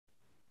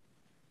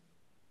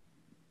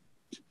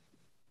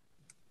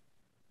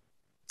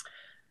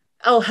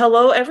Oh,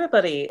 hello,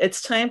 everybody.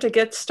 It's time to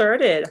get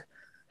started.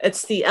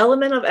 It's the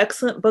Element of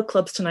Excellent Book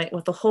Clubs tonight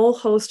with a whole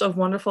host of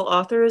wonderful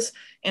authors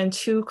and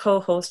two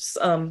co-hosts,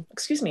 a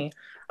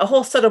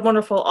whole set of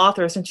wonderful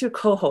authors and two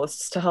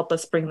co-hosts to help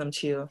us bring them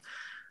to you.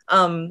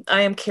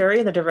 I am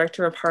Kerri, the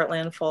director of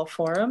Heartland Fall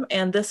Forum,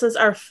 and this is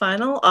our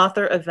final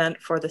author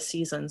event for the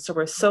season. So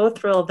we're so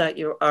thrilled that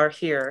you are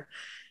here.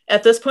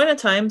 At this point in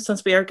time,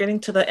 since we are getting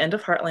to the end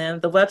of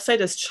Heartland, the website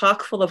is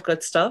chock full of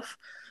good stuff.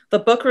 The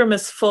book room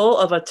is full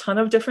of a ton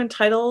of different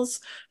titles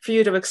for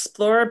you to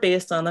explore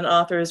based on an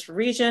author's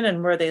region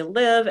and where they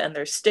live and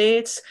their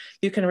states.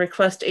 You can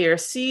request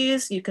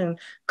ARCs. You can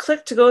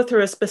click to go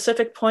through a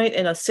specific point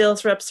in a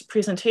sales rep's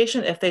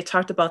presentation if they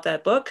talked about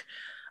that book.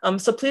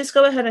 So please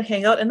go ahead and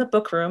hang out in the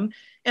book room.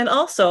 And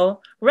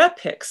also rep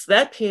picks.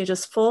 That page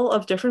is full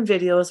of different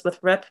videos with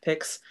rep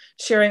picks,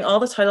 sharing all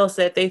the titles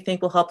that they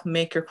think will help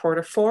make your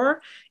Q4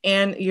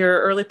 and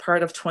your early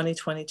part of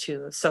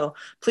 2022. So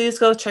please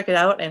go check it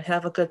out and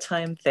have a good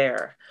time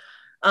there.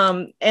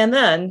 And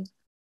then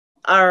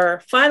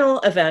our final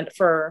event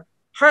for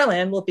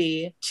Heartland will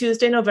be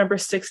Tuesday, November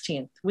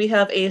 16th. We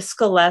have a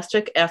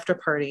Scholastic after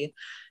party.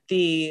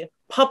 The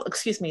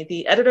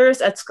editors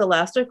at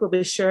Scholastic will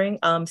be sharing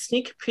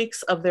sneak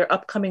peeks of their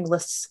upcoming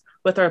lists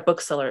with our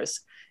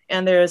booksellers.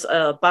 And there's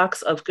a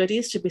box of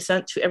goodies to be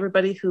sent to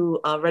everybody who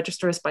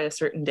registers by a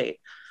certain date.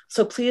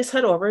 So please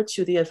head over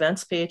to the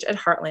events page at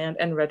Heartland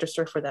and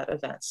register for that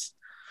event.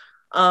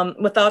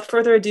 Without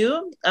further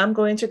ado, I'm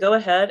going to go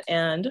ahead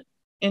and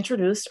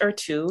introduce our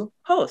two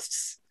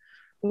hosts.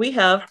 We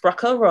have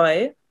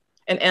BrocheAroe,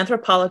 an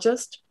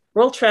anthropologist,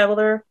 world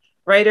traveler,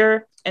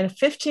 writer, and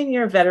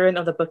 15-year veteran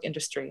of the book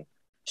industry.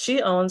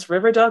 She owns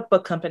Riverdog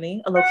Book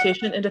Company, a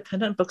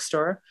location-independent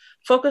bookstore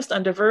focused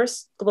on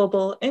diverse,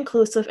 global,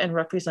 inclusive, and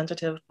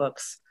representative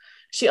books.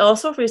 She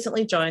also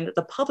recently joined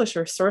the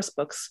publisher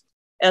Sourcebooks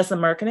as the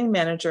marketing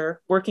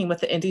manager working with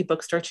the Indie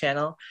Bookstore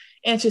channel,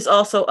 and she's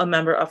also a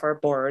member of our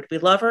board. We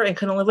love her and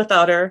couldn't live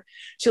without her.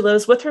 She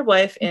lives with her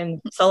wife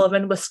in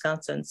Sullivan,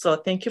 Wisconsin. So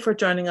thank you for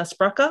joining us,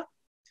 Brocha.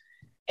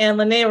 And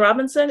Lene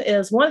Robinson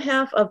is one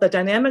half of the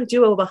dynamic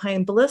duo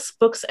behind Bliss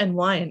Books and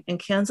Wine in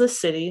Kansas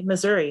City,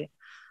 Missouri.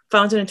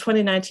 Founded in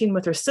 2019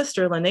 with her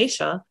sister,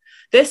 Lanesha,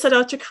 they set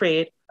out to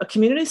create a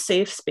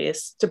community-safe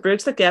space to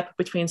bridge the gap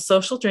between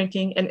social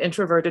drinking and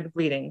introverted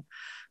reading.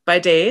 By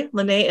day,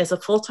 Lene is a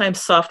full-time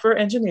software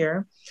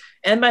engineer,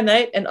 and by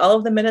night and all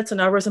of the minutes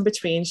and hours in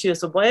between, she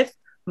is a wife,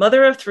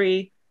 mother of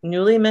three,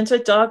 newly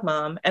minted dog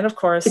mom, and of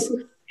course,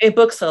 a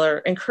bookseller,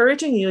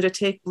 encouraging you to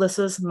take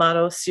Bliss's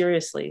motto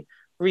seriously: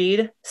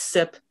 read,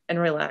 sip, and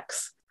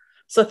relax.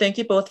 So thank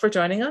you both for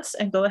joining us,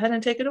 and go ahead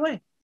and take it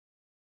away.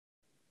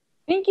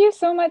 Thank you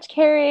so much,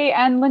 Kerri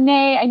and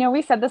Lene. I know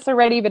we said this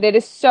already, but it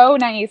is so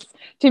nice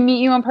to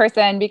meet you in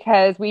person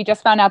because we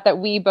just found out that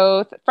we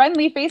both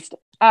friendly faced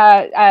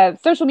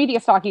social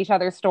media stalk each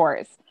other's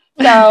stores.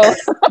 So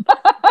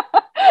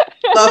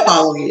love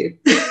following you.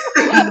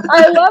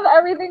 I love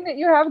everything that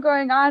you have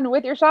going on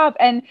with your shop.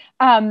 And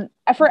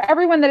for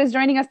everyone that is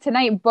joining us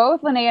tonight,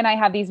 both Lene and I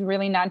have these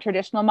really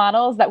non-traditional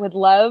models that would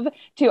love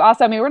to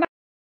also, we're not.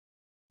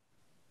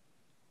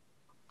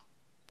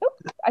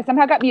 I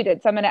somehow got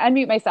muted, so I'm going to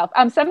unmute myself.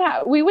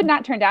 Somehow we would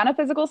not turn down a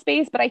physical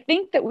space, but I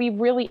think that we've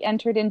really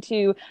entered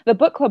into the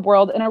book club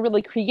world in a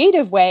really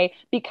creative way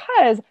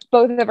because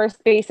both of our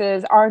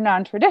spaces are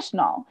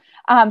non-traditional.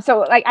 So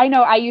like, I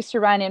know I used to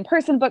run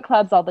in-person book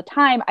clubs all the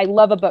time. I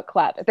love a book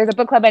club. If there's a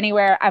book club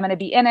anywhere, I'm going to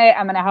be in it.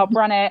 I'm going to help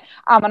run it.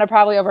 I'm going to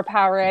probably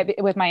overpower it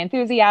with my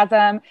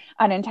enthusiasm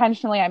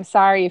unintentionally. I'm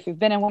sorry if you've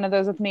been in one of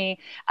those with me.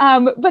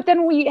 But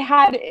then we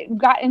had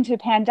got into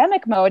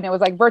pandemic mode and it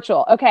was like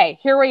virtual. Okay,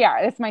 here we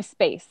are. This is my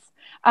space.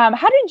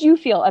 How did you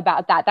feel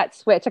about that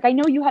switch? Like, I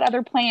know you had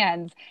other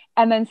plans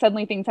and then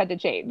suddenly things had to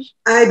change.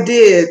 I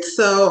did.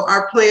 So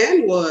our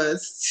plan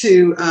was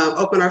to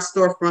open our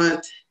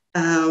storefront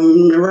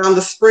around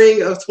the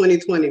spring of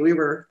 2020. We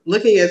were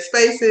looking at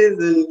spaces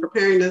and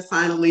preparing to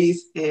sign a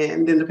lease,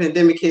 and then the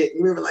pandemic hit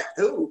and we were like,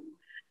 oh,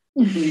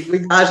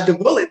 we dodged a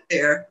bullet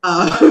there.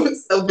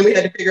 So then we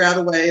had to figure out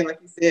a way. Like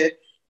you said,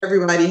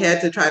 everybody had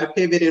to try to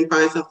pivot and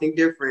find something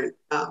different.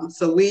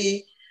 So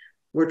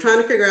we're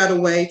trying to figure out a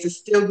way to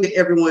still get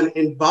everyone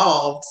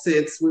involved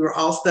since we were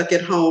all stuck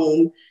at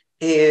home.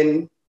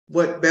 And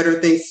what better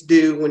things to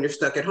do when you're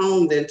stuck at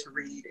home than to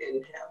read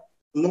and have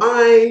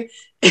wine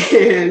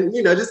and,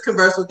 just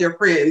converse with your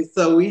friends.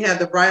 So we had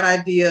the bright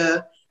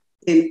idea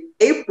in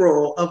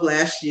April of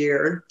last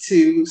year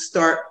to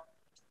start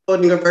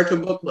holding a virtual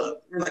book club.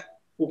 We're like,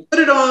 we'll put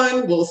it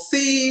on, we'll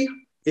see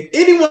if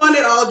anyone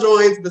at all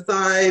joins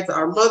besides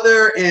our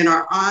mother and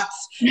our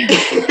aunts.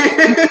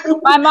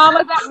 My mom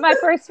was at my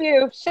first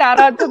few. Shout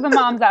out to the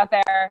moms out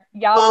there.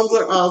 Y'all. Moms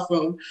are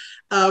awesome.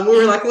 We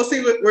were like, we'll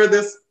see where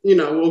this,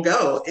 will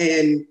go.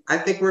 And I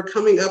think we're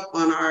coming up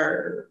on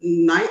our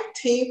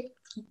 19th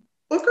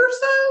book or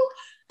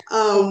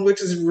so,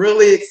 which is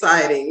really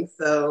exciting.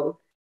 So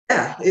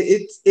yeah,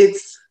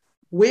 it's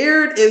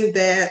weird in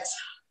that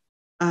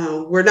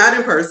we're not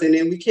in person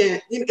and we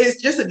can't,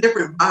 it's just a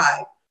different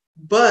vibe.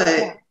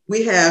 But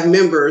we have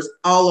members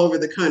all over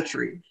the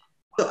country.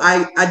 So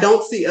I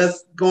don't see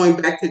us going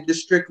back to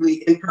just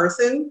strictly in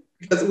person,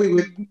 because we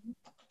would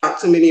talk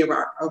to many of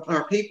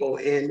our people,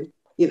 and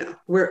you know,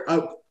 we're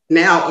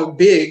now a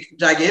big,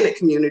 gigantic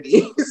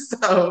community.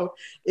 So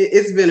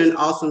it's been an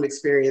awesome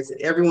experience, and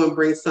everyone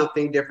brings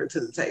something different to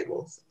the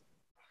table.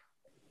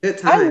 Good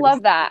times. I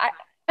love that.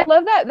 I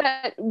love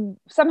that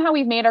somehow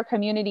we've made our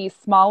community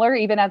smaller,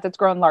 even as it's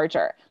grown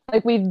larger.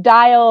 Like, we've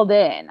dialed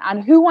in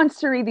on who wants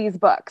to read these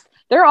books.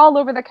 They're all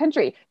over the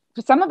country.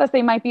 For some of us,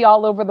 they might be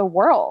all over the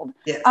world.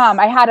 Yes.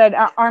 I had an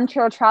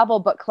armchair travel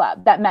book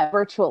club that met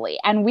virtually,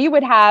 and we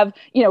would have,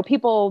 you know,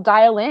 people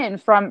dial in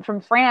from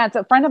France.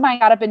 A friend of mine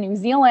got up in New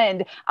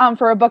Zealand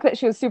for a book that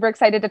she was super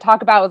excited to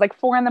talk about. It was like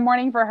 4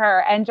 a.m. for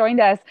her, and joined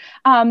us.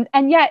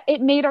 And yet it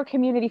made our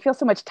community feel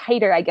so much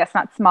tighter, I guess,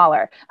 not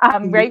smaller.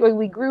 Right?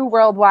 We grew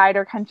worldwide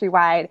or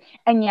countrywide,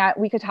 and yet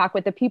we could talk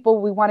with the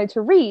people we wanted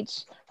to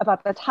reach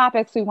about the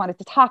topics we wanted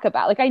to talk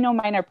about. Like, I know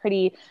mine are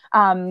pretty,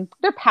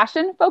 they're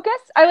passion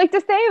focused, I like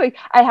to say. Like,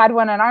 I had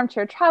one on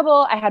armchair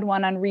travel. I had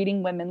one on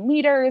reading women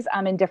leaders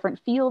in different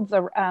fields,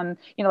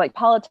 you know, like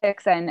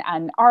politics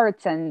and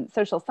arts and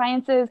social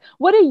sciences.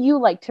 What do you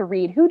like to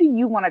read? Who do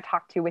you want to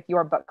talk to with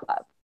your book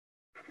club?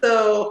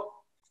 So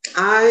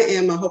I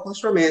am a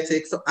hopeless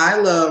romantic. So I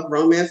love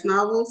romance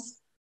novels.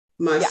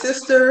 My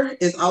sister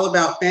is all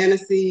about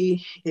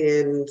fantasy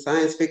and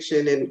science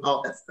fiction and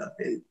all that stuff.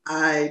 And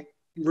I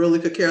really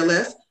could care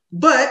less.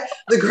 But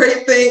the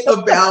great thing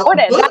about book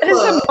that is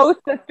club, the most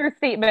sister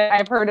statement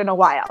I've heard in a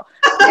while.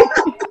 But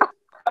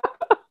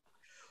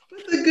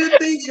the good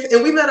thing is,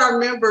 and we let our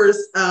members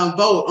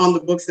vote on the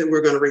books that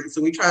we're going to read.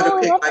 So we try to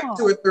pick like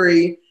 2 or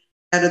 3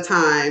 at a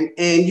time,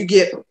 and you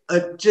get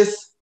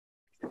just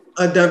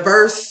a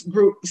diverse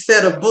group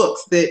set of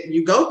books that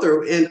you go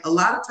through. And a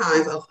lot of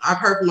times, I've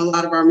heard from a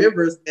lot of our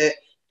members that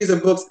these are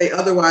books they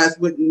otherwise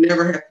would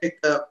never have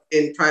picked up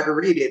and tried to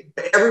read it.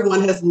 But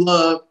everyone has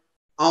loved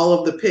all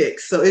of the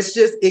picks. So it's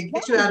just, it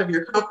gets you out of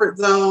your comfort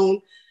zone.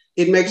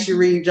 It makes you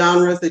read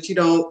genres that you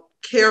don't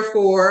care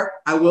for.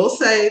 I will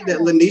say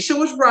that Lanisha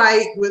was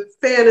right with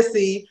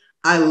fantasy.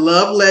 I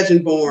love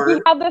Legendborn.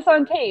 We have this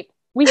on tape.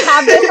 We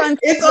have this on tape.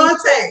 It's on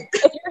tape.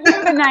 If you're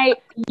here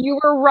tonight, you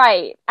were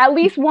right. At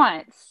least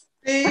once.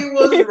 She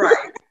was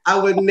right. I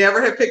would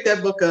never have picked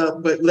that book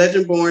up, but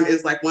Legendborn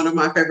is like one of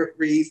my favorite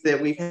reads that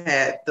we've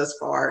had thus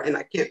far, and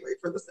I can't wait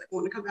for the second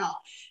one to come out.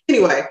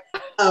 Anyway,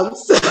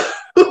 so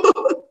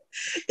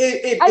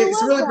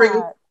it's really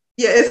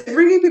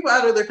bringing people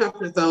out of their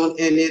comfort zone,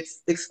 and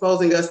it's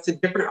exposing us to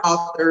different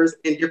authors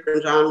and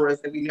different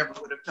genres that we never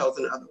would have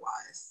chosen otherwise.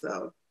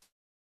 So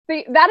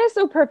see, that is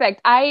so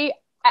perfect. I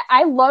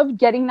love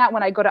getting that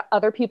when I go to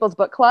other people's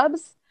book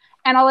clubs.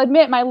 And I'll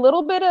admit, my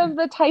little bit of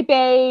the type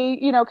A,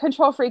 you know,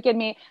 control freak in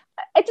me,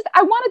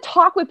 I want to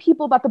talk with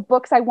people about the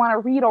books I want to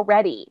read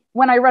already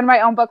when I run my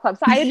own book club.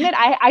 So I admit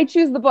I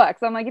choose the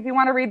books. I'm like, if you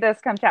want to read this,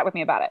 come chat with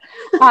me about it.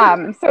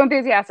 So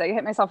enthusiastic, I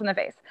hit myself in the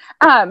face.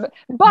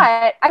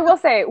 But I will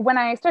say, when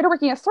I started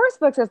working at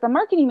Sourcebooks as the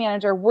marketing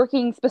manager,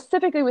 working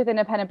specifically with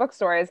independent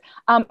bookstores,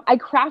 I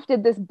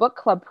crafted this book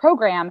club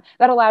program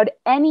that allowed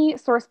any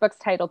Sourcebooks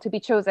title to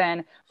be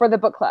chosen for the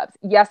book clubs.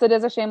 Yes, it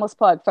is a shameless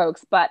plug,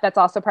 folks, but that's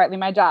also partly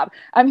my job.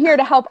 I'm here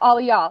to help all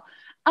of y'all.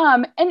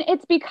 And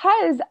it's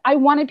because I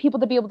wanted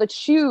people to be able to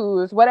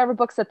choose whatever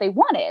books that they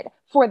wanted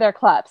for their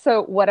club.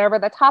 So whatever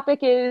the topic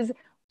is,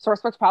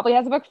 Sourcebooks probably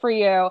has a book for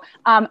you.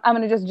 I'm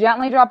going to just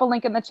gently drop a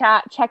link in the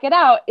chat. Check it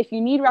out. If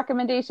you need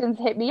recommendations,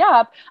 hit me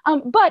up.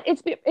 But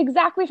it's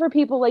exactly for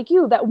people like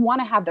you that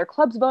want to have their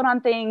clubs vote on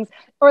things,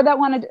 or that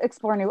want to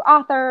explore new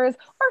authors,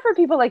 or for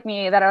people like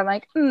me that are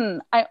like,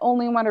 I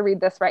only want to read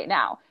this right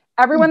now.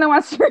 Everyone that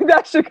wants to read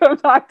that should come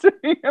talk to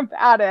me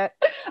about it.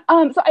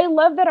 So I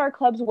love that our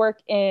clubs work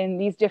in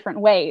these different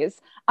ways.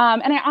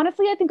 And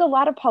I think a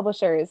lot of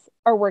publishers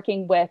are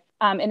working with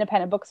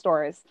independent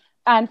bookstores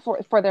and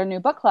for their new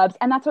book clubs.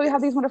 And that's why we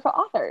have these wonderful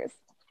authors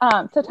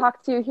to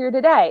talk to here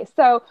today.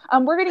 So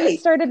we're going to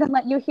get started and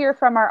let you hear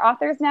from our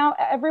authors now,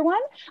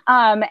 everyone.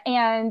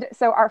 And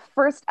so our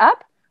first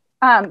up,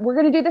 we're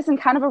going to do this in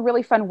kind of a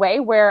really fun way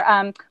where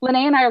Lene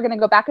and I are going to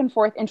go back and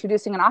forth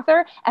introducing an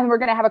author, and we're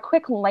going to have a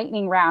quick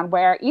lightning round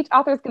where each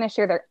author is going to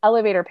share their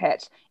elevator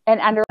pitch.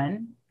 And under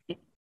okay,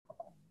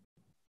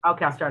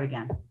 I'll start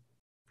again.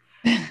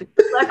 The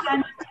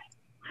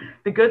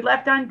Good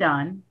Left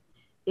Undone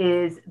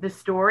is the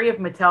story of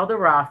Matilda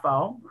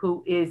Raffo,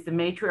 who is the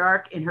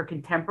matriarch in her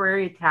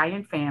contemporary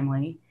Italian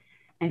family,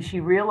 and she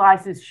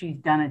realizes she's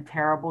done a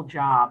terrible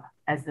job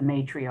as the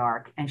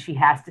matriarch, and she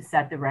has to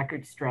set the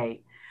record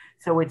straight.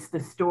 So it's the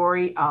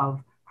story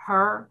of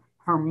her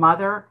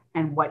mother,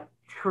 and what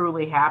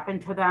truly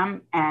happened to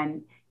them,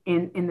 and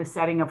in the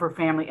setting of her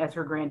family as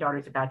her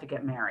granddaughter's about to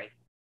get married.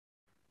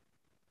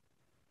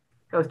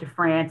 Goes to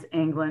France,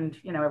 England,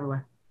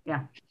 everywhere.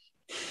 Yeah.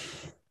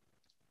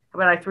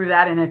 But I threw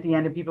that in at the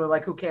end, and people are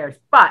like, who cares?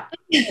 But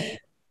it's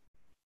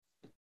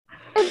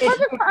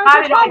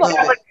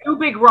like 2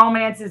 big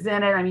romances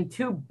in it. I mean,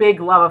 2 big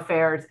love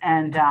affairs.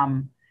 And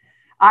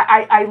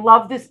I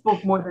love this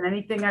book more than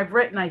anything I've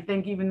written, I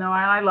think, even though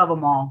I love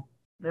them all.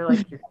 They're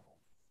like,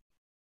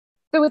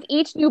 So with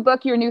each new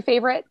book, your new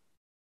favorite?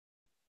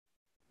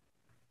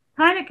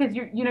 kind of, because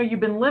you've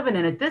been living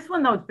in it. This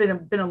one though, it's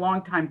been a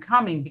long time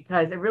coming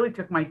because I really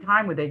took my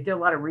time with it. I did a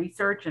lot of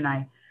research and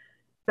I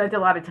spent a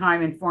lot of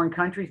time in foreign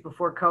countries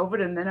before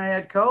COVID, and then I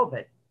had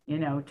COVID,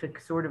 to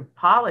sort of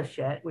polish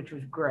it, which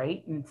was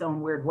great in its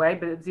own weird way.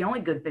 But it's the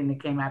only good thing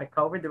that came out of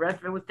COVID. The rest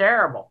of it was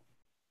terrible.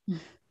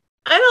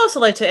 I'd also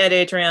like to add,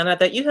 Adriana,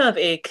 that you have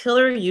a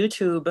killer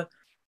YouTube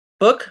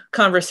book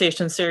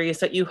conversation series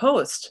that you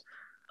host.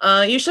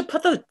 You should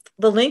put the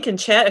link in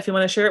chat if you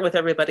want to share it with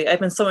everybody. I've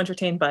been so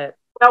entertained by it.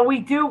 Well, we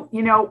do,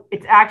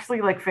 it's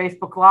actually like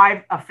Facebook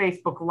Live, a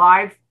Facebook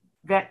Live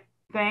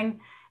thing.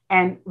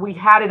 And we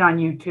had it on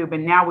YouTube,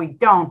 and now we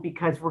don't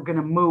because we're going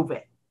to move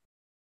it.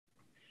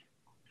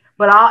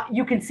 But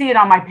you can see it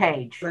on my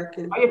page. All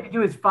you have to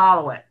do is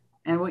follow it,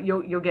 and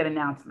you'll get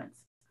announcements.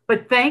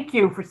 But thank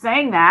you for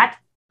saying that.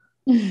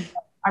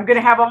 I'm going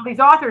to have all these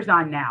authors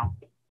on now.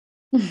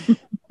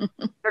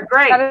 They're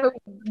great. That is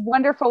a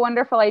wonderful,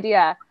 wonderful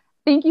idea.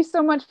 Thank you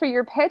so much for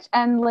your pitch.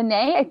 And Lene,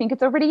 I think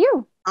it's over to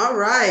you. All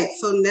right.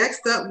 So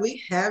next up,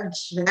 we have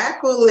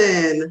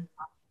Jacquelyn.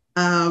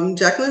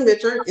 Jacquelyn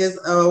Mitchard is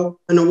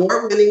an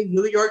award-winning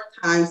New York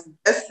Times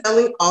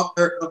best-selling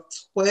author of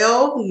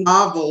 12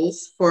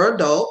 novels for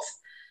adults,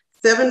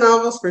 7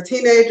 novels for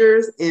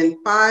teenagers, and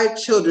 5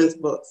 children's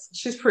books.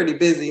 She's pretty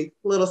busy.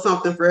 A little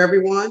something for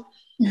everyone.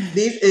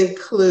 These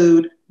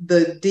include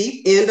The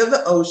Deep End of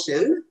the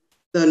Ocean,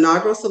 the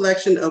inaugural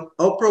selection of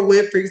Oprah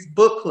Winfrey's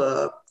Book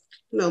Club.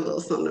 Know a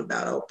little something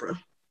about Oprah.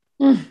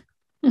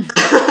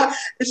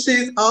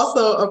 She's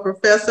also a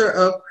professor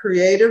of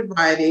creative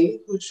writing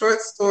whose short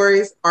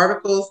stories,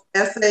 articles,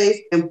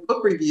 essays, and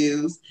book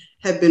reviews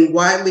have been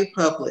widely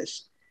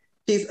published.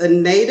 She's a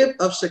native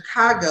of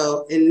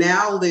Chicago and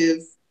now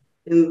lives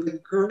in the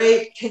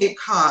great Cape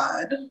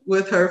Cod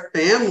with her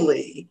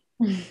family.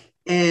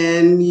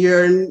 And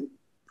your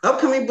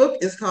upcoming book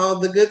is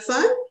called The Good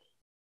Son.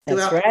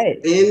 That's right.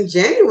 In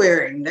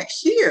January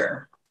next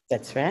year.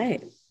 That's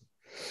right.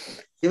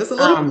 Give us a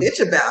little pitch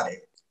about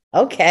it.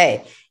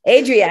 Okay.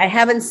 Adria, I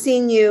haven't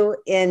seen you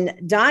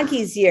in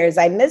donkey's years.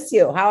 I miss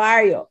you. How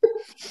are you?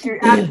 You're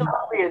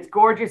absolutely as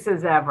gorgeous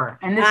as ever.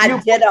 And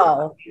this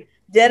ditto.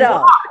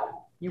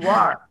 You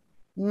are.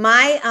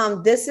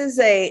 This is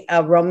a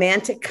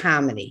romantic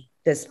comedy,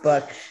 this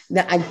book.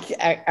 Now,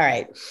 all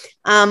right.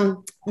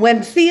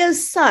 When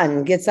Thea's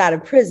son gets out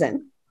of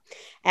prison,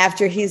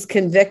 after he's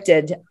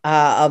convicted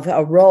of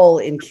a role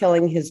in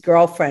killing his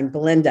girlfriend,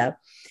 Belinda,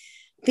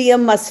 Thea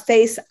must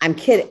face,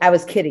 I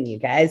was kidding you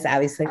guys,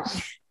 obviously.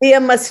 Thea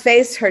must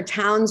face her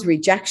town's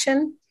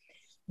rejection,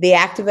 the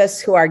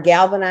activists who are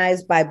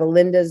galvanized by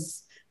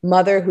Belinda's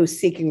mother who's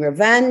seeking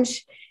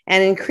revenge,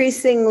 and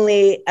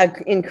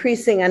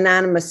increasing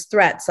anonymous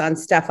threats on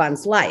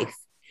Stefan's life.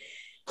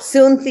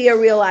 Soon, Thea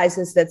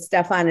realizes that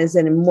Stefan is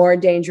in more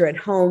danger at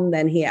home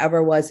than he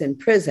ever was in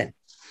prison,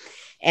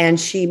 and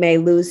she may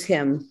lose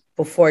him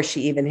before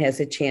she even has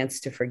a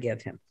chance to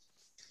forgive him.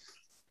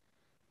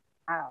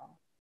 Wow.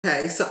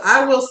 Okay, so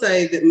I will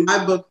say that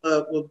my book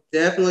club will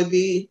definitely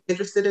be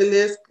interested in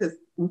this because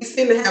we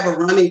seem to have a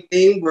running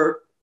theme where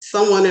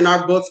someone in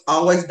our books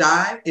always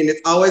die, and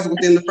it's always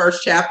within the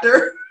first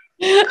chapter.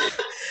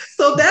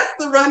 So that's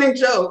the running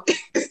joke.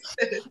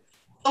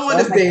 Someone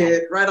is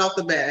dead right off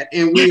the bat,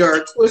 and we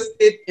are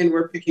twisted, and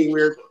we're picking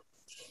weird books.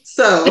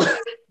 So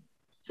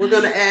we're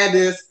going to add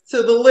this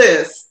to the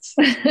list.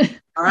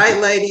 All right,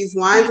 ladies,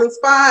 Wines and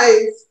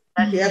Spies.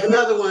 We have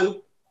another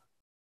one.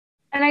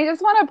 And I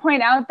just want to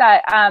point out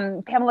that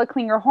Pamela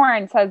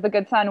Klinger-Horn says The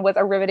Good Son was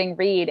a riveting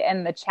read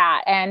in the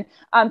chat. And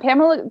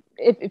Pamela,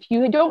 if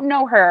you don't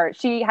know her,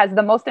 she has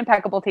the most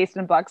impeccable taste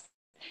in books,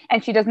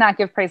 and she does not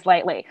give praise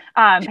lightly.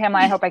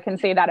 Pamela, I hope I can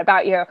say that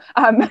about you,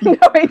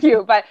 knowing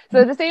you. But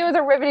so to say it was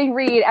a riveting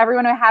read,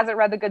 everyone who hasn't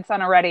read The Good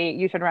Son already,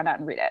 you should run out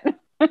and read it.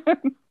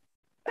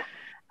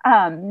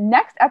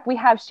 Next up, we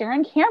have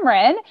Sharon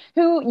Cameron,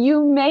 who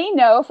you may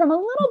know from a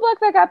little book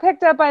that got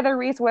picked up by the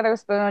Reese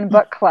Witherspoon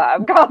Book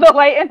Club called The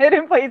Light and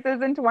Hidden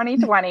Places in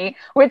 2020,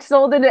 which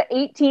sold into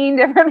 18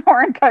 different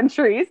foreign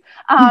countries.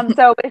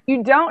 So if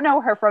you don't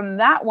know her from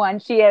that one,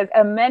 she is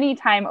a many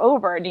time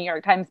over New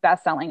York Times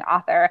bestselling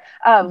author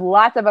of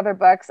lots of other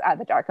books,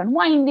 The Dark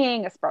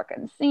Unwinding, A Spark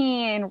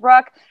Unseen,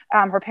 Rook.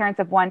 Her parents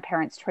have won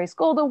Parents' Choice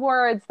Gold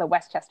Awards, the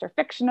Westchester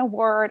Fiction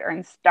Award,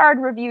 earned starred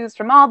reviews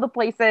from all the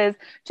places,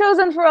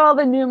 chosen for all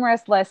the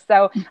numerous lists.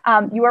 So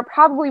you are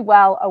probably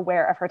well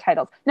aware of her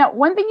titles. Now,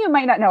 one thing you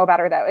might not know about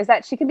her, though, is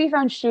that she can be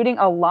found shooting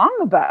a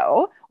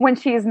longbow when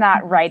she's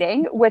not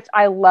writing, which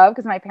I love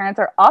because my parents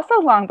are also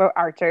longbow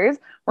archers.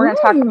 We're going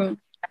to talk about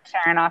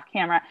Sharon off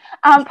camera.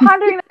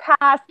 Pondering the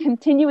past,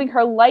 continuing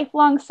her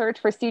lifelong search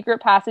for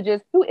secret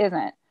passages. Who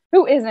isn't?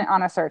 Who isn't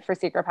on a search for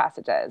secret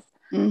passages?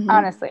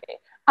 Honestly.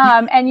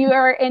 And you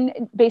are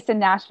based in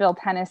Nashville,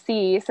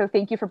 Tennessee. So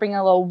thank you for bringing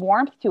a little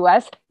warmth to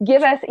us.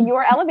 Give us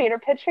your elevator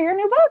pitch for your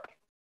new book.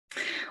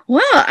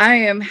 Well, I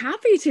am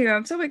happy to.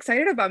 I'm so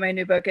excited about my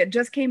new book. It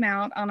just came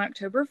out on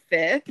October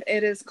 5th.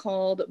 It is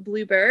called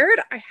Bluebird.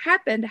 I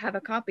happen to have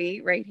a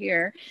copy right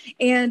here.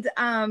 And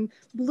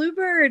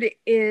Bluebird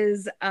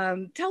is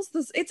tells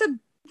this,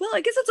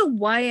 I guess it's a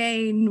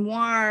YA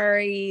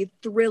noir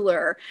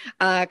thriller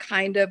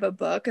kind of a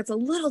book. It's a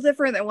little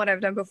different than what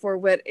I've done before,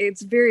 but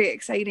it's very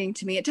exciting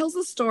to me. It tells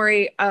the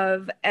story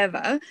of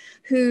Eva,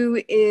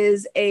 who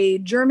is a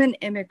German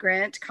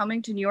immigrant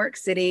coming to New York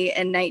City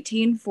in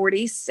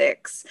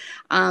 1946.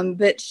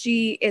 But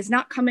she is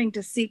not coming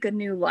to seek a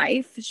new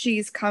life.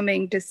 She's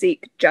coming to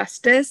seek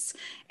justice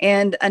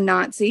and a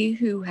Nazi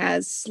who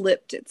has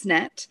slipped its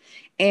net.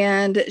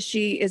 And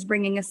she is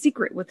bringing a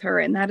secret with her,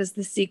 and that is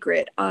the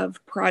secret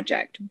of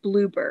Project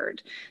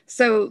Bluebird.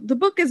 So the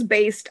book is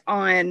based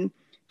on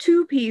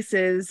two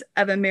pieces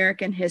of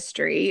American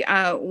history,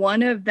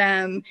 one of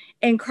them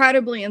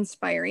incredibly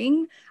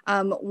inspiring,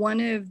 one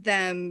of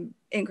them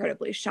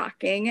incredibly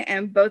shocking,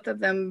 and both of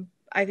them,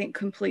 I think,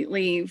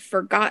 completely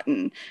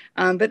forgotten.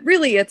 But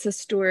really, it's a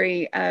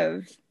story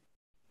of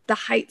the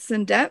heights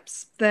and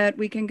depths that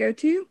we can go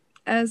to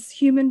as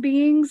human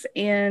beings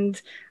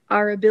and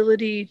our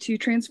ability to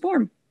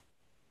transform.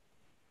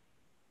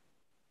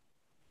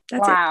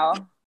 That's wow.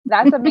 it.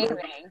 That's amazing.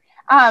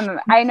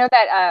 I know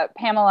that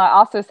Pamela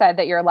also said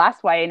that your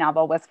last YA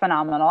novel was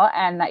phenomenal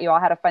and that you all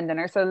had a fun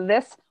dinner. So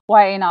this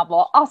YA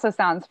novel also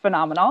sounds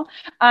phenomenal.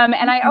 And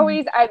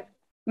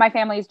my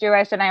family's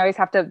Jewish, and I always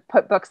have to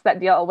put books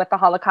that deal with the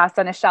Holocaust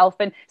on a shelf.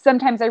 And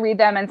sometimes I read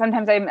them, and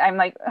sometimes I'm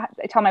like,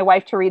 I tell my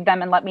wife to read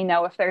them and let me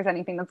know if there's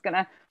anything that's going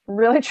to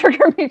really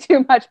trigger me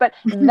too much. But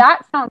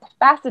that sounds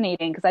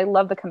fascinating because I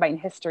love the combined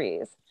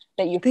histories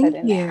that you put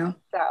in there.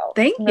 So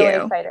I'm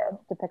really excited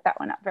to pick that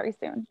one up very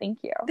soon. Thank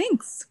you.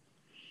 Thanks.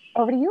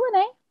 Over to you,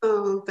 Renee.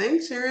 Oh,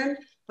 thanks, Sharon.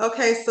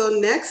 Okay, so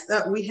next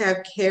up we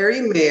have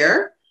Kerri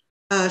Maher.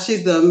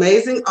 She's the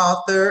amazing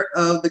author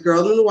of The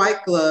Girl in the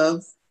White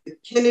Gloves, The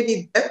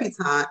Kennedy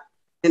Debutante,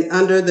 and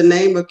under the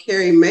name of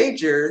Kerri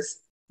Majors,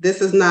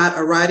 This Is Not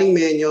a Writing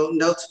Manual,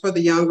 Notes for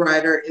the Young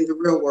Writer in the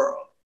Real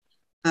World.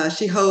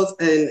 She holds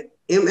an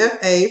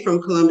MFA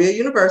from Columbia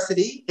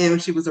University, and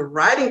she was a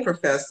writing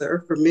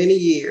professor for many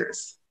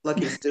years.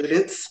 Lucky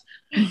students.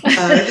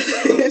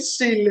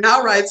 She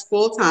now writes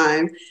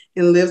full-time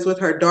and lives with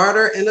her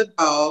daughter and a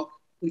dog.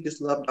 We just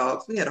love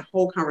dogs. We had a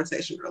whole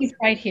conversation earlier. He's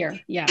right here.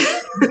 Yeah.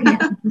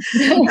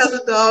 Has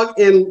a dog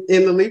in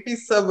the leafy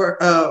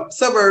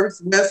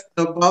suburbs west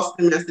of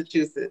Boston,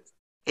 Massachusetts.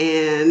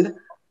 And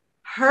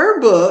her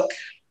book,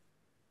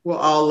 we'll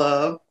all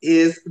love,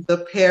 is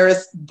The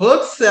Paris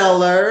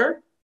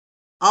Bookseller,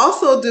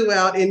 also due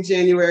out in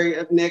January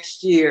of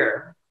next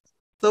year.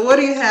 So what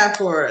do you have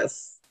for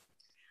us?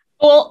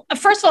 Well,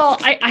 first of all,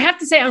 I have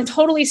to say I'm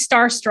totally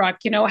starstruck,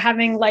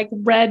 having like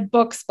read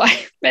books by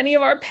many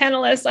of our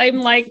panelists. I'm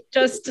like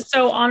just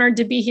so honored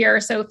to be here.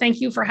 So thank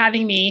you for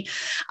having me.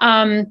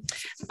 The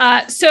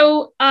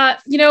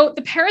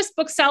Paris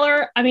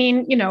Bookseller,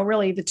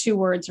 really the two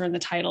words are in the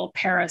title,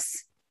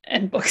 Paris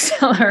and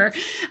Bookseller.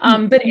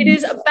 But it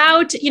is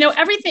about,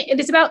 everything. It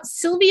is about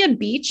Sylvia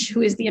Beach,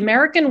 who is the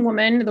American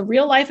woman, the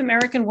real life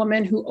American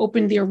woman who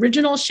opened the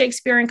original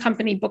Shakespeare and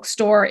Company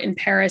bookstore in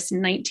Paris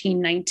in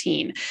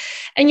 1919.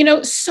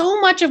 And, so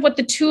much of what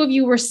the two of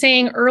you were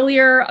saying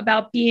earlier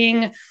about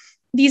being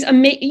these,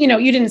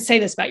 you didn't say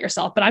this about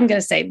yourself, but I'm going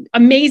to say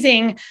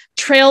amazing,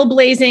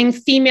 trailblazing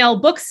female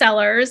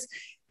booksellers.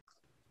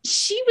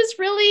 She was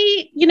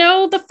really,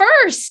 the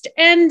first.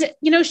 And,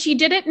 she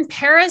did it in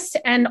Paris,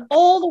 and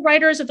all the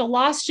writers of the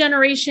Lost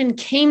Generation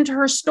came to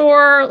her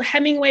store.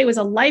 Hemingway was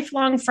a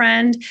lifelong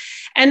friend.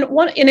 And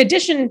in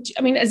addition,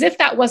 as if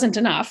that wasn't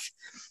enough,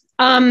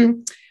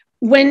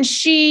 when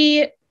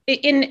she,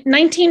 in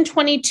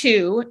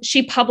 1922,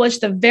 she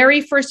published the very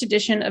first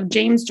edition of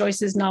James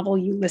Joyce's novel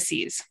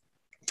Ulysses,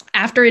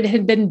 after it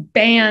had been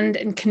banned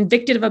and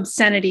convicted of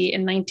obscenity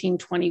in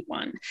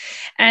 1921.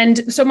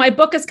 And so my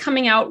book is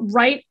coming out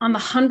right on the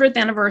 100th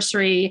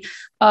anniversary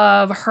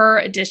of her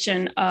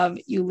edition of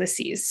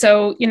Ulysses.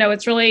 So,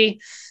 it's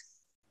really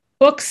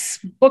books,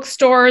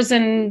 bookstores,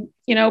 and,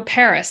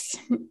 Paris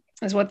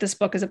is what this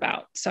book is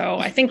about. So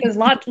I think there's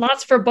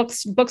lots for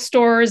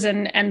bookstores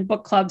and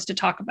book clubs to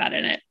talk about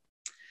in it.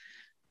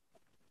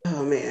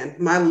 Oh man,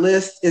 my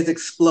list is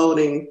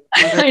exploding.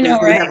 I know,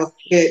 right? Have a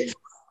kid.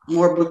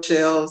 More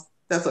bookshelves.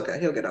 That's okay.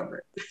 He'll get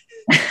over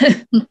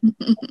it.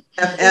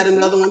 Add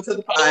another one to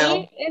the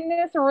pile. In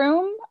this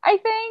room, I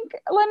think,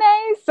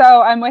 Lene.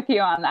 So I'm with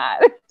you on that.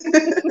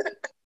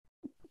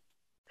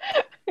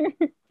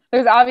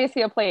 There's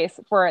obviously a place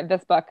for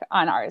this book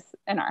in our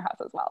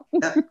house as well.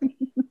 Yeah.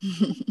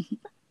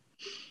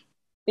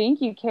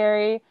 Thank you,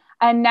 Kerri.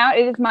 And now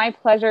it is my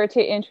pleasure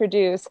to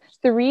introduce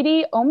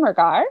Thrity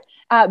Umrigar.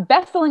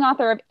 best-selling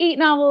author of 8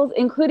 novels,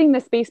 including The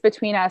Space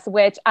Between Us,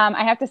 which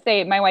I have to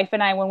say, my wife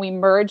and I, when we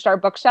merged our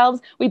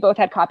bookshelves, we both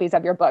had copies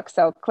of your book.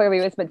 So clearly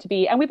it was meant to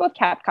be, and we both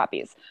kept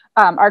copies,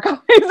 our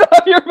copies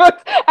of your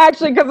books,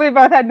 actually, because we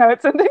both had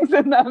notes and things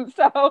in them.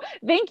 So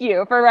thank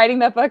you for writing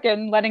that book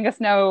and letting us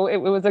know it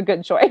was a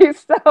good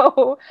choice.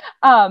 So,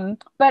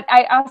 but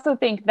I also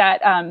think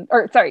that,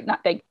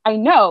 I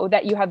know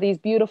that you have these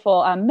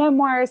beautiful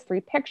memoirs,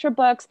 3 picture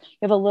books. You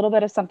have a little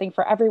bit of something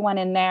for everyone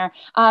in there.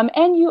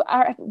 And you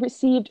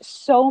received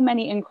so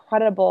many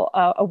incredible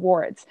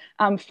awards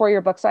for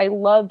your books. So I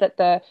love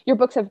that your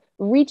books have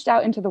reached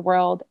out into the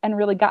world and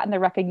really gotten the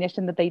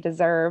recognition that they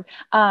deserve,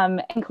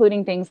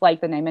 including things like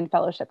the Nieman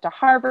Fellowship to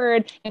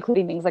Harvard,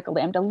 including things like a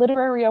Lambda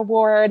Literary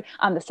Award,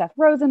 the Seth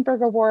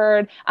Rosenberg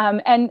Award,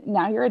 and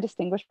now you're a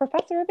distinguished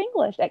professor of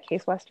English at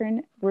Case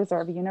Western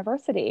Reserve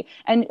University.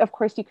 And of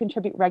course, you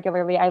contribute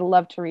regularly. I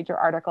love to read your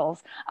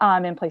articles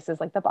in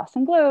places like the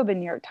Boston Globe and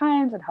New York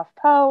Times and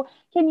HuffPo.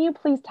 Can you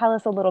please tell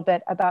us a little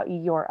bit about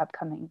your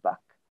upcoming book?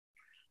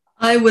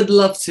 I would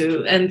love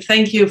to. And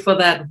thank you for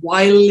that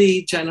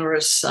wildly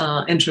generous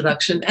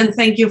introduction. And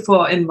thank you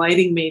for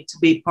inviting me to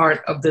be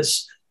part of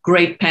this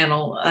great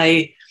panel.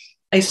 I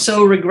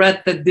so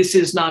regret that this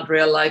is not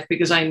real life,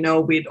 because I know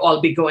we'd all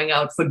be going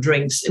out for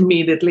drinks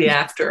immediately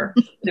after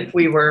if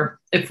we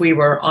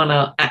were on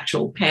an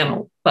actual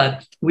panel.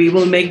 But we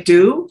will make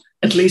do,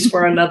 at least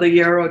for another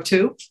year or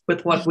two,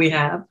 with what we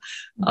have.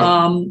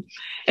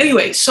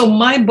 Anyway, so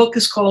my book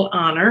is called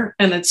Honor,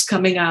 and it's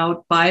coming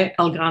out by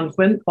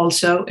Algonquin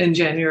also in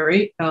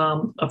January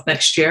of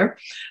next year.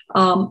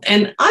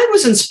 And I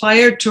was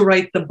inspired to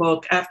write the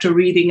book after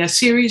reading a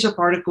series of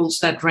articles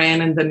that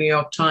ran in the New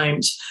York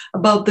Times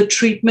about the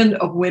treatment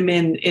of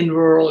women in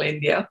rural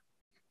India.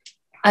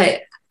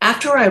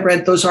 After I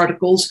read those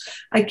articles,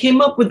 I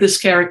came up with this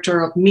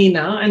character of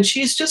Meena, and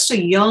she's just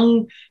a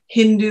young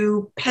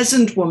Hindu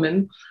peasant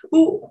woman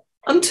who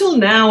until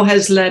now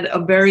has led a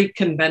very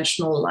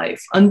conventional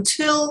life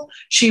until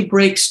she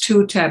breaks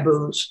 2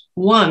 taboos.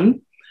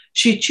 1,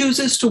 she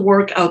chooses to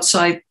work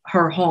outside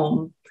her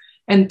home,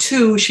 and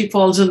 2, she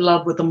falls in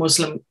love with a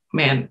Muslim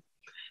man.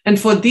 And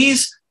for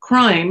these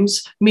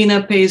crimes,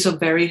 Meena pays a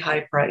very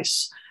high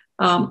price.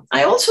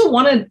 I also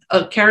wanted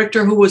a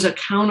character who was a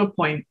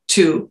counterpoint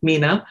to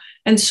Meena.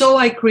 And so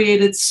I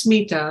created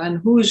Smita,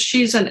 and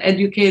she's an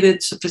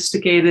educated,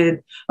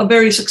 sophisticated, a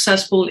very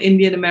successful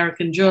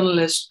Indian-American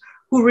journalist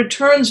who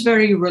returns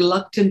very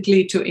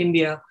reluctantly to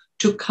India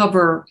to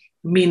cover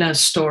Meena's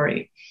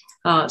story.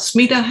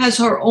 Smita has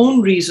her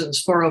own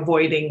reasons for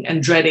avoiding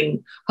and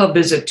dreading her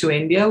visit to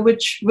India,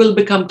 which will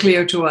become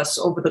clear to us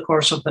over the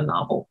course of the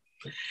novel.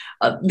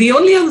 The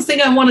only other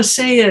thing I want to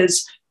say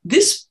is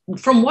this,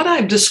 from what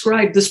I've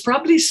described, this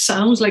probably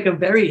sounds like a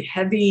very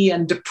heavy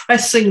and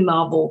depressing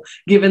novel,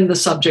 given the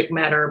subject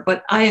matter,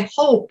 but I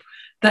hope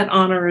that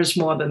Honor is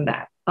more than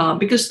that,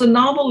 because the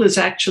novel is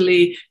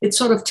actually, it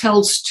sort of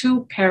tells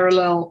 2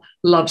 parallel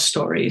love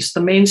stories.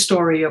 The main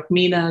story of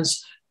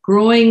Meena's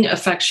growing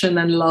affection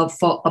and love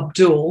for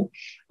Abdul,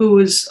 who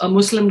is a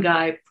Muslim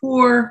guy,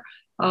 poor,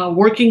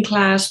 working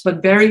class,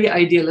 but very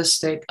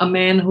idealistic, a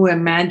man who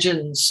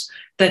imagines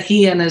that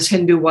he and his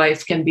Hindu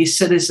wife can be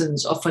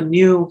citizens of a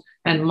new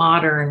and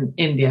modern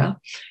India.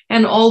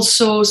 And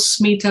also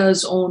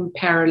Smita's own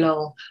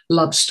parallel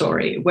love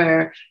story,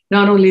 where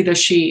not only does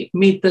she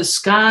meet this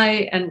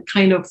guy and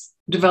kind of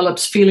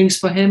develops feelings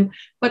for him,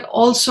 but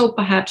also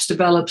perhaps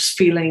develops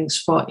feelings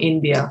for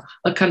India,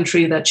 a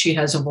country that she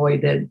has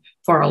avoided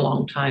for a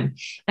long time.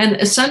 And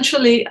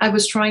essentially, I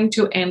was trying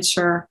to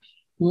answer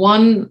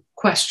one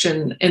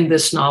question in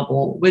this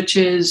novel, which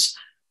is,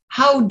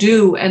 how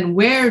do and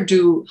where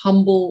do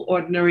humble,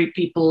 ordinary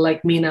people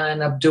like Meena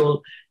and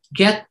Abdul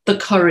get the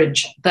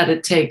courage that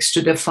it takes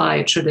to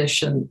defy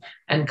tradition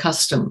and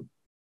custom?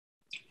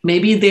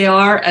 Maybe they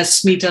are, as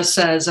Smita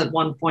says at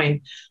one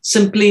point,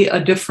 simply a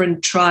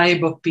different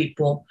tribe of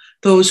people,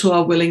 those who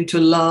are willing to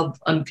love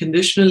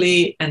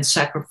unconditionally and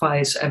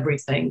sacrifice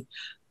everything.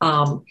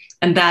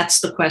 And that's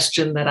the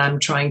question that I'm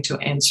trying to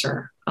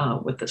answer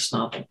with this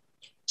novel.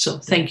 So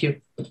thank you.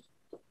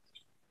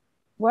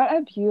 What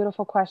a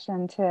beautiful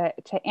question to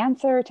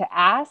answer, to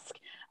ask.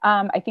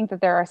 I think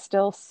that there are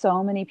still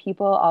so many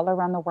people all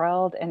around the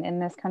world and in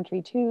this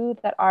country too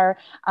that are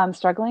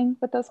struggling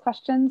with those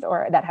questions,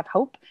 or that have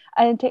hope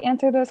to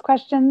answer those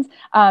questions.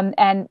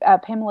 And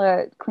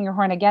Pamela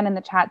Klingerhorn again in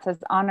the chat says,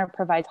 Honor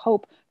provides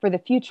hope for the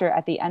future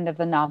at the end of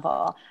the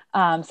novel.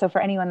 So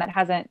for anyone that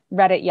hasn't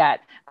read it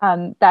yet,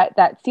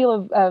 that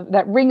seal of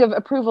that ring of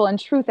approval and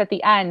truth at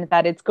the end,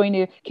 that it's going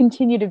to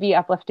continue to be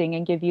uplifting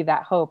and give you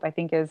that hope, I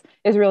think is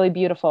really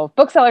beautiful.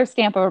 Bookseller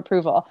stamp of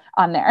approval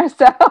on there.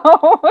 So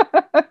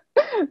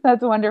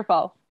that's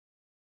wonderful.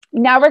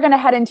 Now we're going to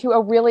head into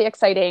a really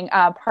exciting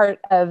part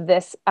of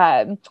this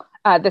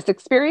this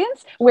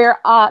experience, where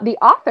the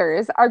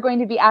authors are going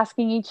to be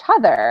asking each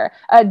other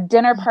a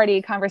dinner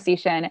party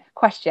conversation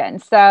question.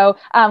 So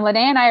Lene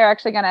and I are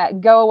actually going to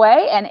go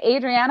away, and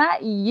Adriana,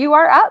 you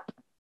are up.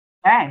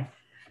 Okay.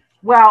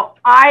 Well,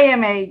 I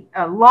am a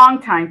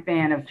longtime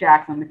fan of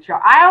Jacquelyn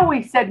Mitchard. I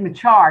always said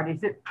Mitchard.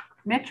 Is it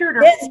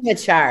Mitchard? It is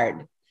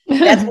Mitchard.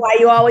 That's why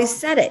you always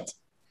said it.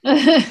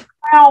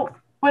 Well,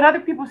 but other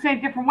people say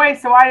it different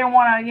ways, so I don't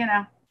want to, you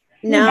know.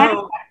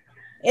 No,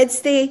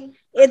 anyway.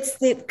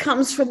 It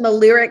comes from the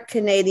lyric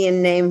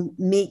Canadian name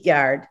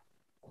Meatyard,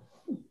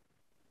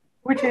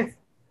 which is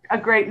a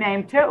great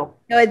name too.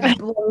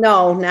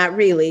 No, not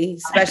really,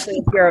 especially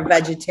if you're a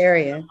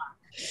vegetarian.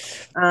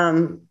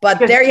 But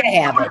there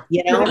you have it.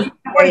 You know,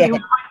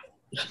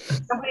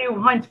 somebody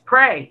who hunts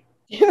prey.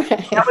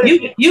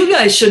 You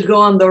guys should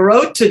go on the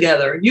road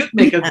together. You'd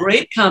make a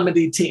great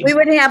comedy team. We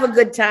would have a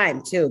good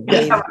time too.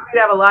 We'd have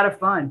a lot of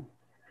fun.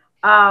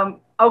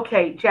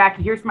 Okay,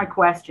 Jackie, here's my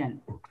question.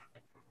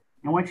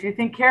 I want you to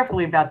think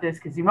carefully about this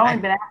because you've only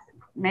been asked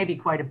maybe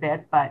quite a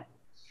bit, but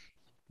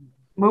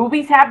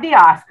movies have the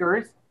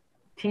Oscars,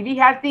 TV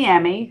has the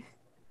Emmys,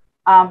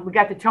 we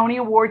got the Tony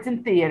Awards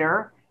in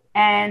theater,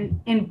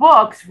 and in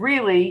books,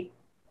 really,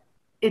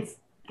 it's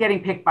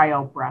getting picked by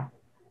Oprah.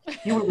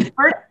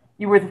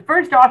 You were the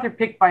first author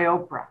picked by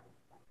Oprah.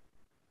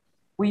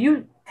 Will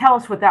you tell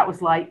us what that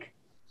was like?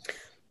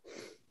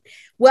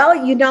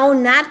 Well, you know,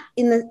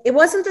 it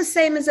wasn't the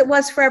same as it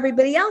was for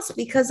everybody else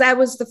because I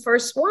was the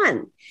first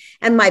one.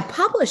 And my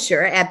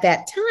publisher at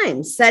that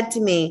time said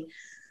to me,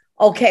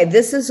 okay,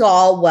 this is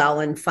all well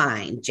and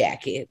fine,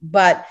 Jackie,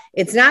 but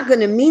it's not going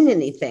to mean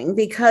anything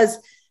because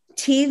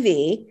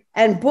TV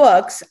and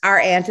books are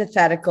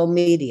antithetical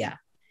media.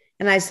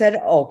 And I said,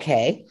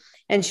 okay.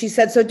 And she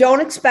said, so don't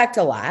expect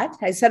a lot.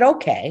 I said,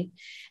 okay.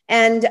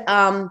 And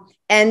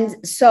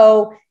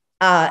so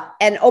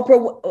and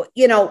Oprah,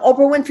 you know,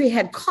 Oprah Winfrey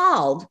had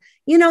called,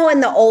 you know, in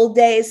the old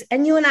days,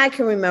 and you and I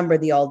can remember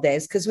the old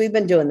days because we've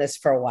been doing this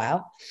for a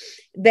while.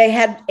 They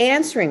had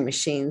answering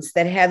machines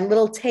that had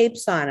little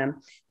tapes on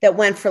them that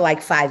went for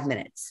like 5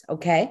 minutes.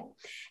 Okay.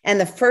 And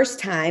the first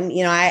time,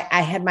 you know,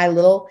 I had my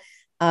little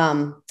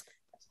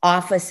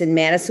office in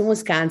Madison,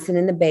 Wisconsin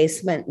in the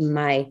basement, and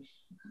my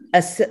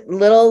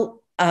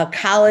little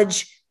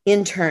college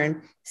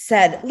intern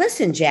said,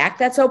 listen, Jack,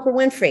 that's Oprah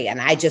Winfrey. And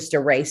I just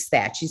erased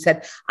that. She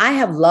said, I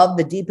have loved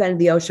The Deep End of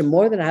the Ocean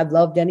more than I've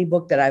loved any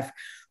book that I've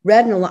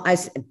read. I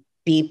said,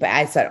 beep.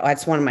 I said, oh,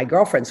 that's one of my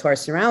girlfriends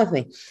horsing around with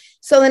me.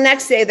 So the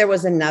next day there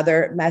was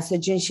another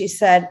message and she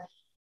said,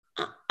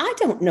 I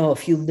don't know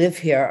if you live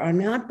here or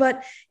not,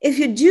 but if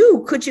you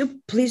do, could you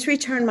please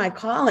return my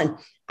call? And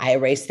I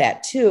erased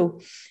that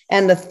too.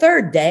 And the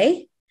third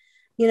day,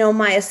 you know,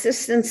 my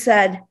assistant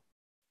said,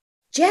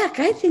 Jack,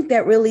 I think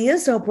that really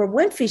is Oprah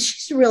Winfrey.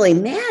 She's really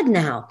mad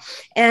now.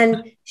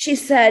 And she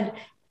said,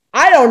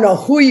 I don't know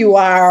who you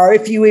are or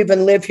if you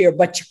even live here,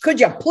 but could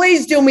you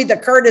please do me the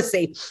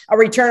courtesy of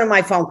returning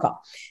my phone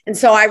call? And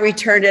so I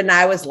returned it and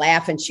I was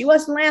laughing. She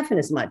wasn't laughing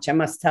as much, I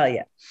must tell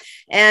you.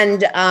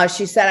 And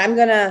she said, we're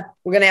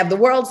going to have the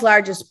world's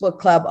largest book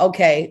club.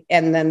 Okay.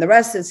 And then the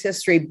rest is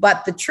history.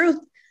 But the truth,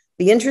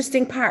 the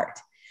interesting part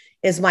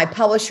is my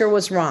publisher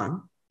was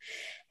wrong.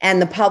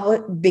 And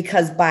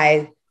because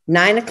by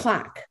 9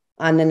 o'clock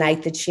on the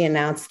night that she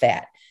announced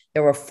that,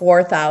 there were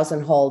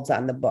 4,000 holds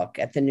on the book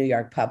at the New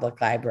York Public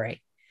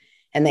Library.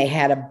 And they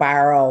had to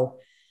borrow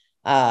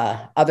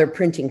other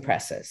printing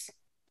presses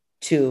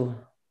to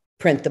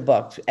print the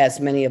book, as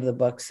many of the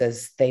books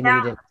as they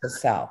needed to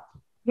sell.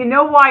 You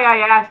know why I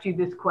asked you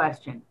this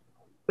question?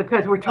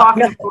 Because we're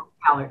talking to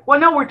booksellers. Well,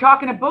 no, we're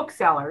talking to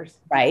booksellers.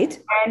 Right.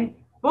 And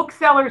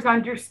booksellers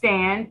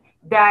understand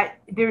that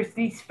there's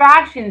these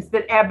fashions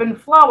that ebb and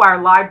flow.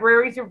 Our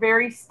libraries are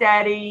very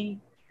steady,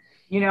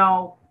 you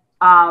know,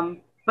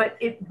 but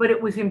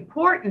it was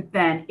important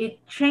then.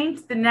 It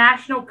changed the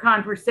national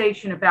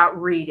conversation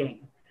about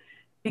reading.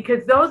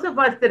 Because those of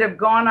us that have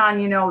gone on,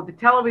 you know, the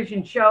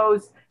television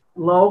shows,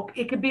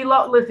 it could be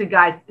low. Listen,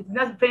 guys, it's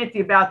nothing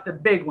fancy about the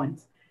big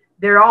ones.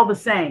 They're all the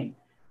same.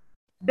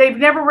 They've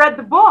never read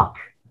the book.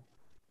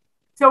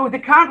 So the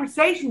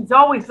conversation's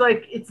always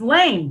like, it's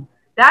lame.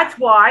 That's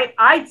why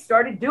I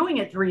started doing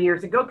it 3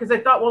 years ago, because I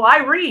thought, well, I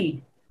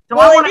read. So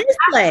well, it is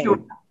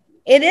lame.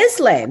 It is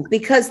lame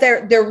because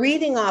they're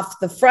reading off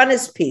the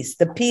frontispiece,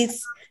 the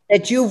piece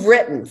that you've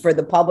written for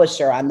the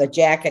publisher on the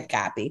jacket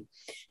copy,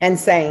 and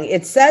saying,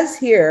 it says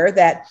here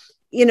that,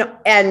 you know,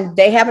 and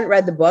they haven't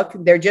read the book.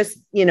 They're just,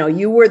 you know,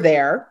 you were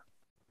there.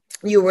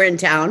 You were in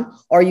town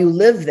or you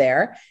live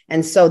there.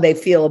 And so they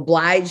feel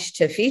obliged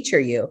to feature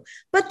you.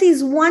 But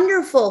these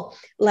wonderful,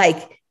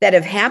 like that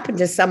have happened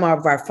to some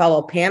of our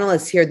fellow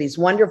panelists here, these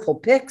wonderful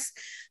picks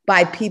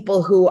by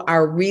people who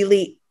are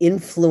really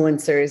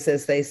influencers,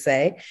 as they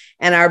say,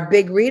 and are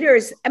big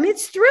readers. I mean,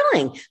 it's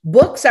thrilling.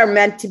 Books are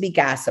meant to be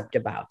gossiped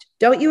about.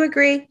 Don't you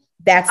agree?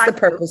 That's the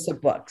purpose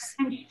of books.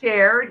 And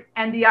shared,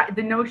 and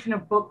the notion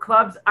of book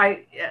clubs.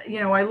 I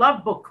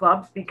love book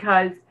clubs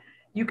because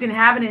you can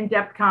have an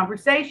in-depth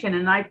conversation.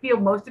 And I feel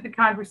most of the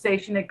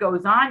conversation that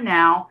goes on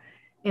now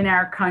in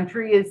our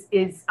country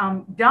is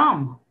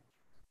dumb.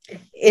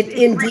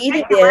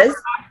 Indeed it is.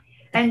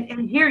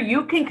 And here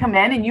you can come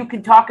in and you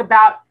can talk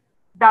about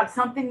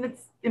something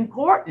that's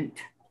important.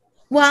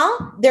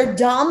 Well, they're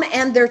dumb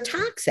and they're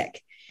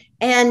toxic.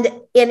 And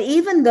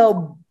even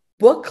though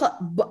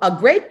a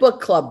great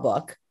book club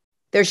book,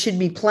 there should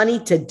be plenty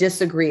to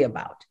disagree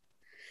about.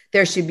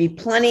 There should be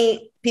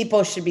plenty,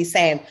 people should be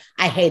saying,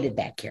 I hated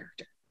that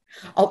character.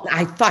 Oh,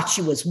 I thought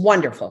she was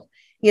wonderful.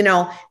 You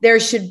know, there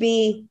should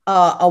be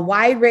a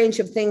wide range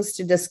of things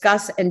to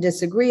discuss and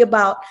disagree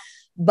about,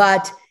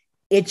 but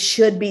it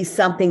should be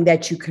something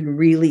that you can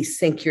really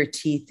sink your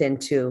teeth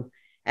into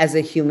as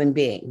a human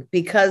being.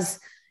 Because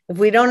if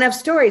we don't have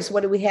stories,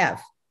 what do we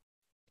have?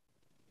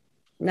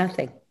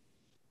 Nothing.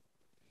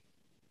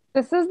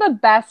 This is the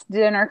best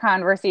dinner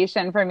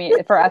conversation for me,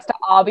 for us to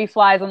all be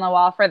flies on the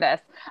wall for this.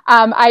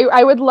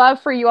 I would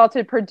love for you all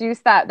to produce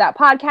that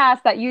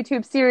podcast, that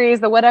YouTube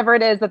series, the whatever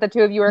it is that the two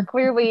of you are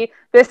clearly,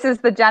 this is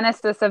the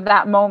genesis of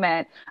that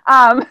moment.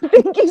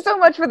 Thank you so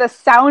much for the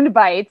sound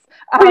bites.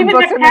 Even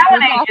the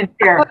talent agents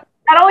here.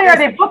 Not only are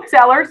they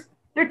booksellers,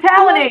 they're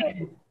talent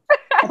agents.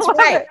 That's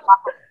right.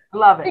 I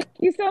love it. Thank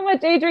you so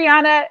much,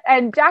 Adriana.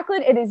 And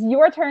Jacquelyn, it is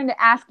your turn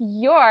to ask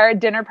your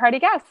dinner party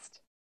guest.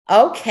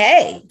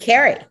 Okay,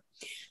 Kerri.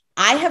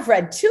 I have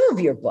read 2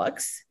 of your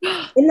books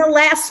in the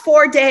last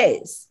 4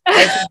 days.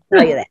 I can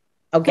tell you that.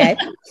 Okay.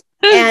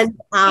 And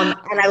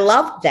I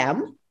love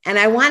them. And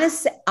I want to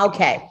say,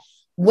 okay,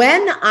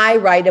 when I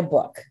write a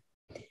book,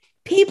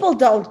 people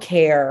don't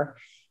care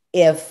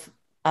if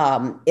they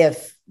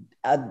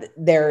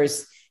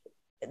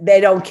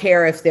don't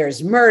care if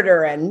there's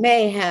murder and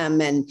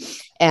mayhem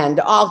and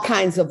all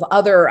kinds of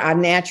other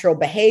unnatural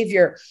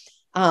behavior.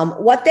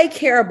 What they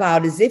care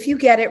about is if you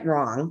get it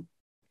wrong,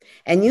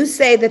 and you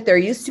say that there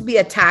used to be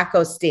a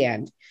taco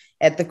stand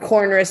at the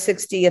corner of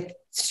 60th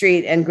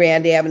Street and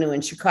Grand Avenue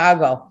in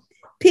Chicago,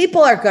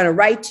 people are going to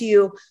write to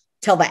you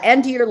till the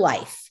end of your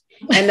life.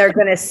 And they're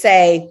going to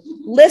say,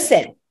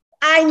 listen,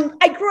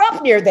 I grew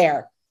up near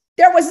there.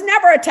 There was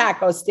never a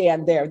taco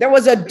stand there. There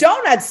was a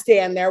donut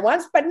stand there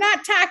once, but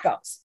not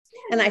tacos.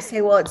 And I say,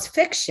 well, it's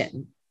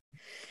fiction.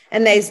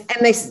 And they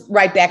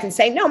write back and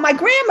say, no, my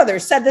grandmother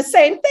said the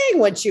same thing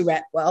when she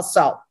read. Well,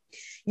 so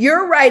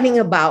you're writing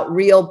about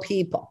real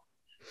people.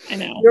 I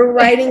know. You're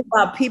writing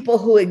about people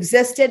who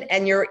existed,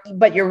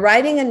 but you're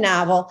writing a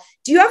novel.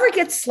 Do you ever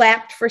get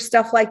slapped for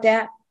stuff like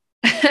that?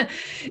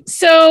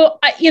 So,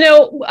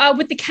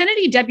 with the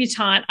Kennedy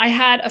debutante, I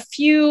had a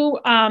few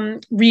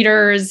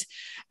readers.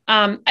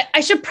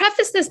 I should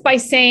preface this by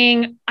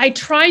saying I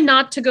try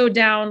not to go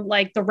down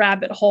like the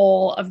rabbit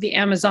hole of the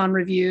Amazon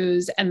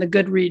reviews and the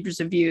Goodreads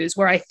reviews,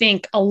 where I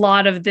think a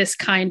lot of this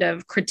kind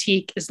of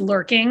critique is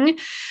lurking.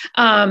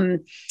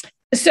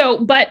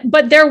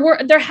 But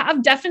there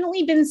have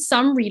definitely been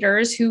some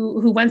readers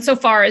who went so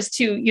far as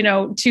to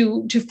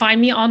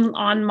find me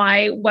on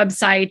my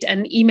website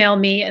and email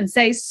me and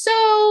say,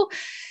 so,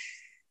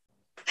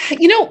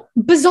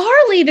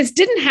 bizarrely, this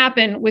didn't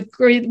happen with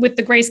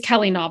the Grace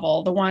Kelly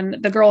novel,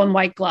 the Girl in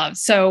White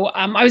Gloves. So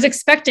I was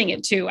expecting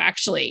it to,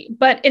 actually,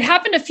 but it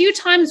happened a few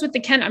times with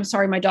I'm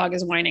sorry, my dog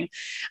is whining.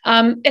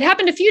 It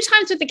happened a few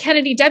times with the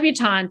Kennedy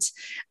debutante.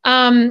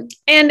 And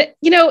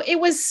it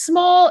was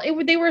small,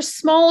 they were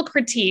small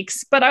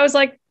critiques, but I was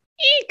like,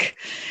 eek.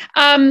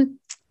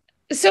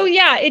 So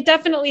yeah, it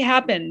definitely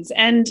happens.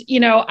 And,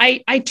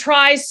 I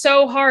try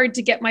so hard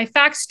to get my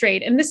facts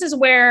straight. And this is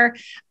where,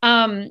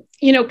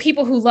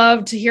 people who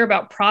love to hear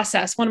about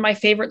process, one of my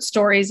favorite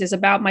stories is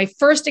about my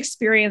first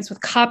experience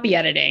with copy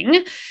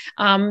editing,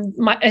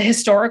 a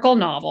historical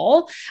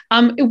novel.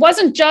 It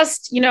wasn't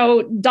just,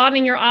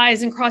 dotting your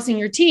I's and crossing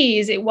your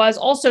T's. It was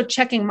also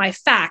checking my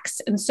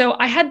facts. And so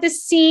I had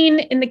this scene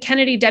in the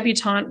Kennedy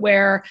debutante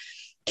where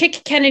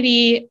Kick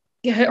Kennedy,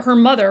 her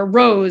mother,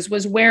 Rose,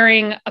 was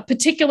wearing a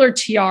particular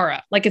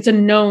tiara. Like it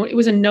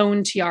was a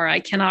known tiara.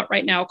 I cannot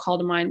right now call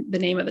to mind the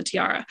name of the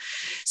tiara.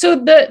 So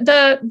and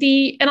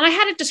I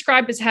had it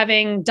described as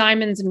having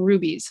diamonds and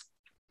rubies.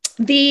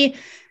 The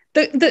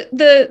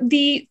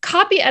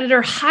copy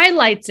editor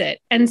highlights it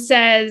and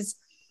says,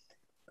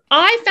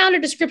 I found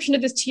a description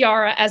of this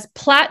tiara as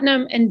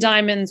platinum and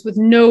diamonds with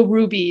no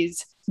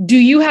rubies. Do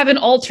you have an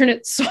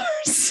alternate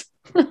source?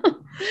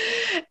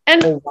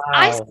 And oh, wow.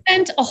 I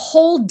spent a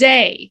whole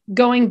day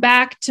going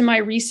back to my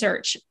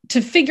research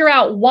to figure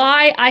out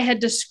why I had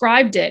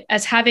described it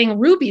as having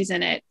rubies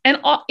in it. And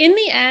in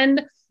the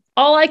end,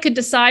 all I could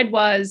decide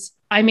was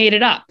I made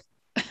it up.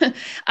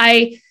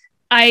 I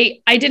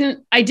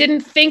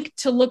didn't think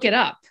to look it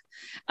up.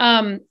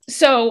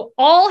 So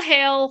all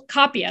hail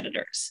copy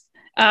editors.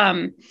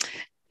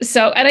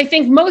 And I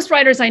think most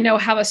writers I know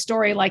have a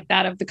story like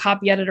that of the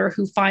copy editor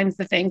who finds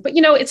the thing, but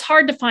it's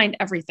hard to find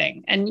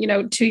everything. And,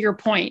 to your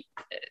point,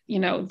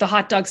 the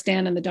hot dog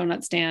stand and the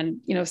donut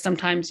stand,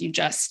 sometimes you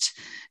just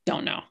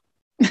don't know.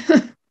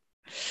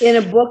 In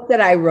a book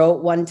that I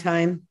wrote one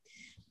time,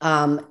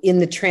 in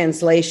the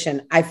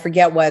translation, I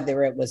forget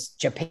whether it was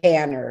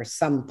Japan or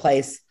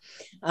someplace,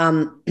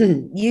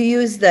 you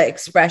use the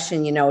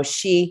expression,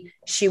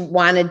 she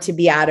wanted to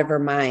be out of her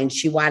mind.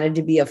 She wanted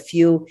to be a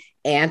few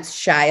ants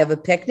shy of a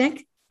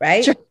picnic,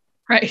 right? Sure.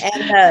 Right.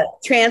 And the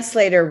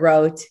translator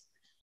wrote,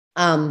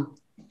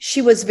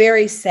 she was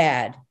very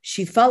sad.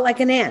 She felt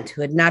like an ant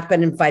who had not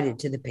been invited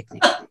to the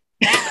picnic.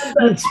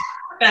 That's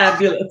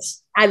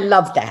fabulous. I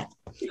love that.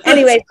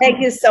 Anyway,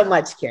 thank you so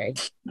much, Kerri.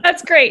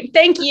 That's great.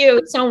 Thank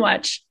you so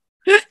much.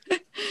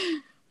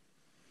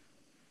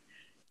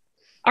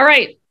 All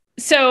right.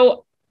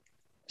 So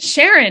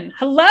Sharon,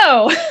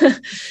 hello.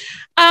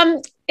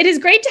 It is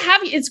great to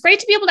have you. It's great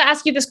to be able to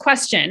ask you this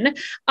question,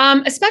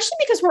 especially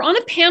because we're on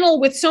a panel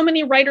with so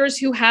many writers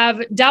who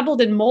have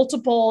dabbled in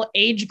multiple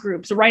age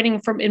groups,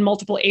 writing in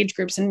multiple age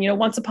groups. And,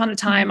 once upon a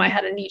time, I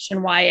had a niche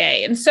in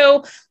YA. And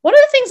so one of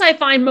the things I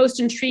find most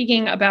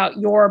intriguing about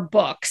your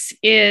books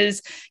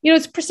is,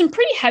 it's some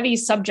pretty heavy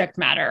subject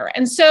matter.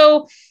 And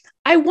so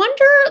I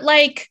wonder,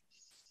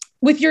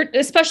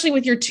 especially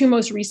with your two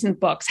most recent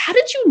books, how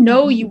did you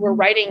know you were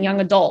writing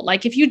young adult?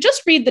 Like, if you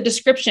just read the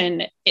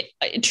description,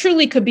 it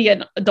truly could be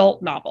an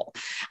adult novel.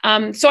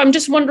 So I'm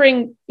just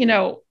wondering,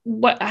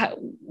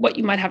 what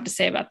you might have to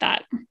say about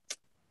that.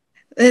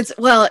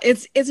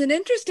 It's an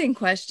interesting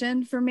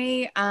question for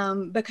me,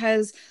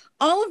 because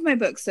all of my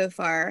books so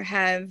far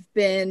have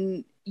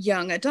been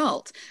young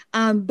adult.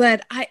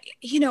 But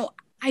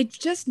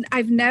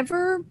I've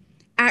never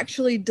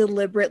actually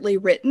deliberately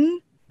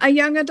written a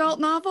young adult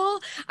novel.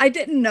 I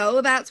didn't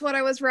know that's what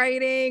I was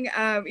writing.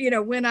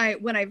 When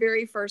I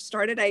very first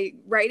started,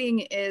 writing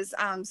is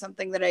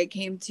something that I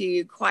came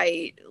to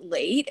quite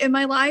late in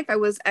my life. I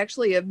was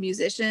actually a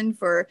musician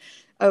for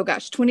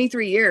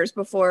 23 years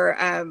before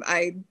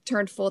I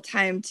turned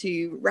full-time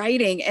to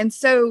writing. And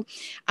so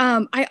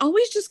I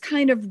always just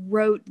kind of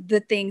wrote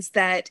the things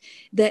that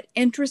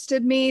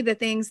interested me, the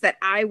things that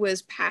I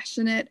was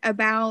passionate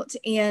about.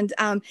 And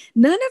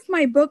none of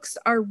my books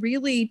are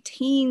really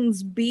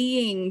teens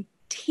being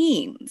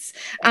teens.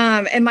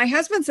 And my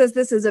husband says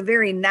this is a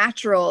very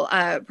natural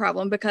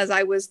problem, because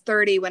I was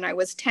 30 when I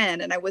was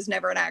 10 and I was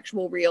never an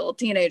actual real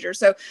teenager.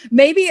 So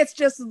maybe it's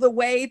just the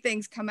way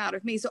things come out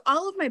of me. So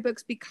all of my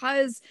books,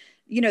 because,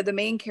 the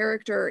main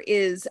character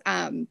is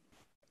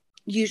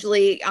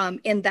usually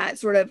in that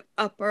sort of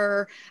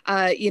upper,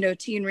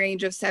 teen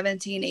range of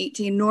 17,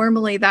 18.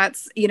 Normally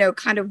that's,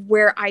 kind of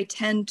where I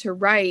tend to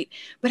write,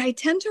 but I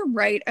tend to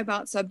write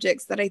about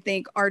subjects that I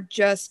think are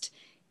just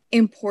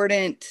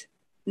important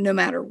no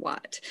matter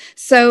what.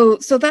 So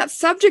that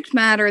subject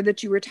matter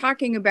that you were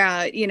talking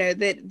about,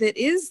 that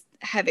is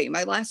heavy.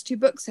 My last two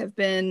books have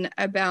been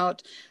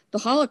about the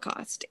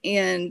Holocaust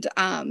and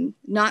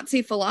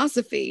Nazi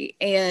philosophy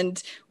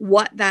and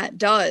what that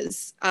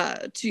does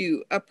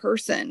to a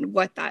person,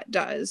 what that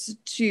does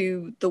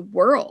to the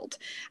world.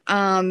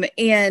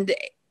 And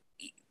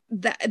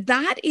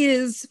that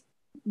is,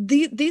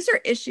 these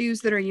are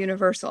issues that are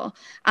universal.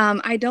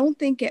 I don't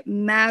think it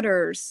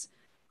matters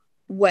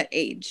what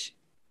age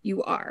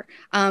you are.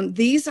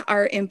 These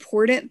are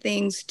important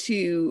things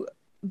to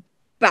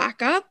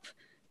back up,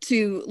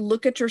 to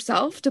look at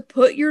yourself, to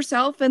put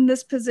yourself in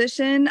this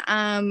position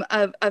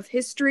of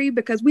history,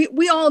 because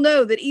we all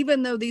know that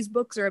even though these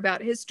books are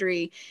about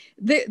history,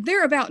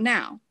 they're about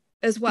now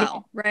as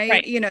well,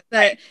 right?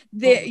 The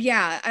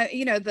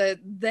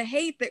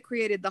hate that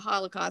created the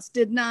Holocaust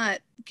did not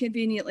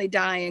conveniently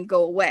die and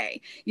go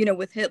away,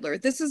 with Hitler.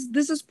 This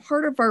is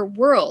part of our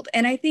world.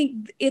 And I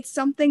think it's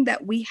something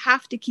that we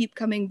have to keep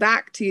coming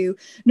back to,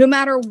 no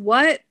matter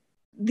what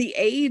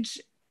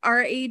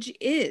our age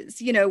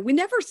is. We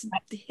never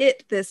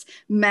hit this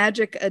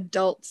magic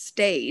adult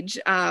stage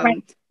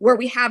where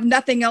we have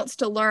nothing else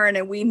to learn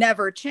and we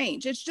never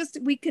change. It's just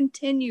we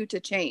continue to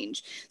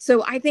change.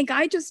 So I think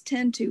I just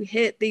tend to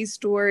hit these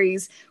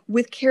stories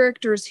with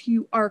characters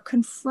who are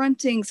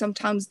confronting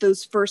sometimes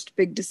those first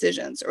big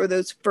decisions or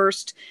those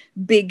first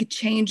big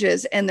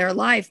changes in their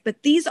life.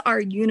 But these are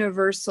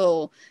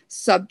universal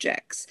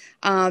subjects,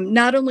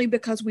 not only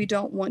because we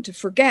don't want to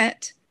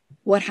forget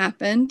what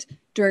happened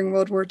during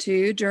World War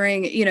II,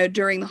 during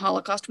the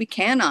Holocaust. We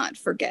cannot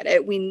forget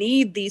it. We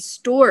need these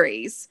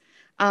stories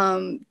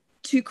to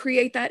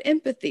create that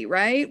empathy,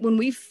 right? When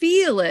we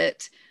feel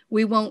it,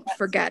 we won't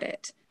forget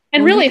it.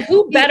 And really,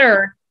 who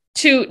better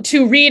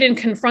to read and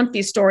confront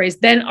these stories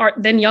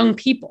than young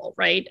people,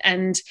 right?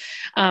 And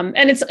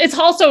it's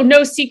also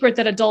no secret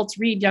that adults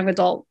read young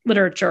adult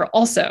literature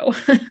also.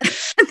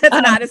 That's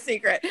not a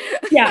secret.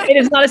 Yeah, it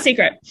is not a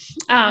secret.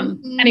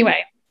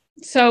 Anyway,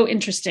 so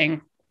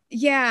interesting.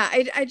 Yeah,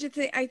 I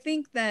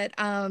think that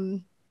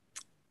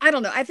I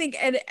don't know. I think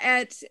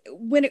at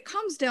when it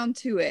comes down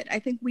to it, I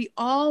think we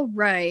all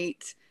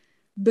write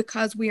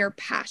because we are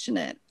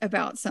passionate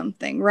about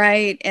something,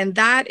 right? And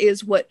that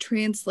is what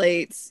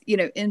translates,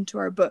 into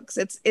our books.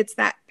 It's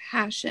that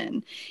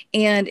passion,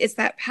 and it's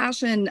that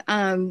passion,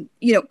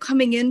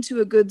 coming into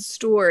a good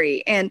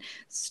story. And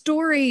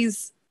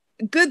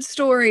good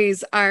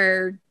stories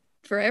are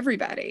for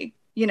everybody.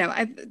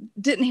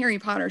 Didn't Harry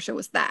Potter show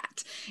us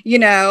that,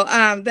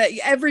 that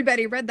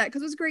everybody read that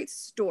because it was a great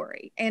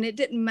story and it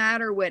didn't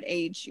matter what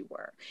age you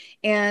were.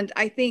 And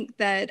I think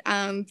that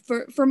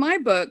for my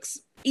books,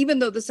 even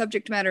though the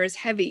subject matter is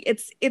heavy,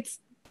 it's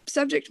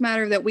subject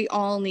matter that we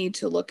all need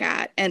to look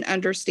at and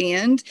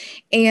understand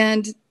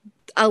and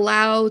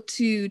allow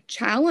to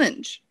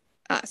challenge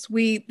us.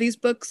 These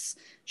books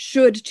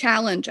should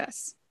challenge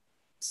us.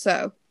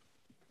 So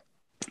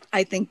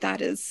I think that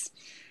is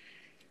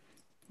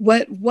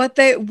I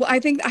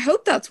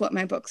hope that's what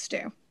my books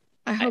do.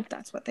 I hope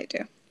that's what they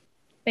do.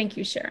 Thank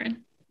you,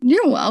 Sharon.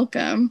 You're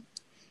welcome.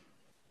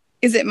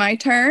 Is it my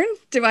turn?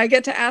 Do I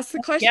get to ask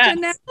the question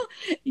Yes. now?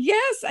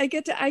 Yes, I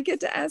get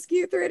to ask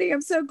you, Thrity.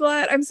 I'm so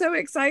glad. I'm so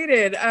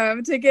excited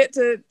to get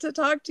to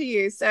talk to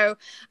you. So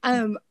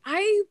I'm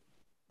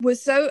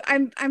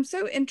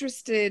so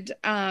interested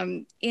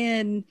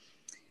in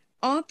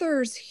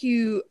authors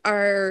who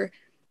are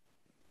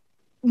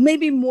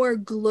maybe more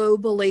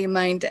globally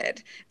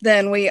minded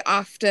than we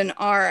often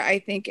are, I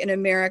think, in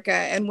America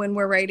and when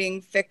we're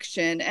writing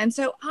fiction. And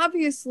so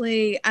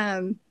obviously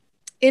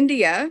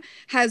India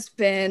has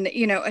been,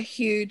 a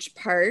huge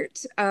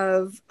part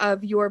of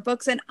your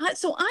books. And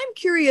so I'm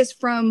curious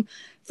from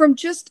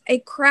just a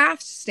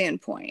craft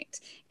standpoint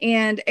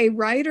and a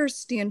writer's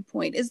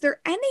standpoint, is there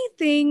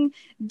anything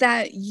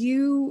that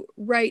you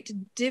write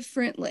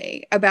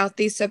differently about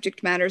these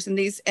subject matters and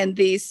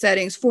these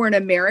settings for an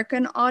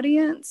American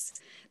audience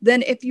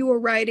than if you were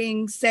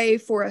writing, say,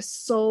 for a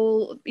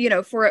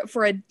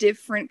for a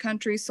different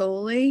country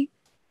solely?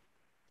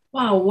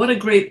 Wow,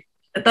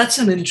 that's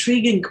an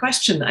intriguing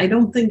question. I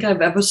don't think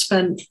I've ever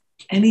spent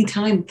any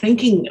time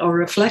thinking or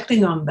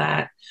reflecting on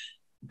that.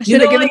 I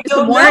should have given you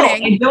some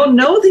warning. I don't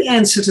know the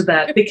answer to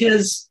that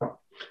because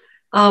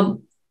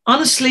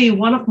honestly,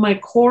 one of my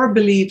core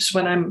beliefs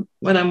when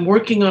I'm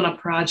working on a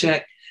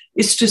project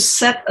is to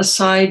set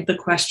aside the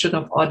question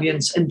of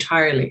audience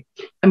entirely.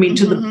 I mean,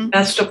 to the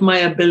best of my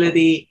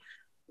ability,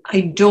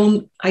 I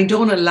don't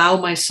allow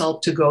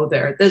myself to go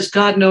there.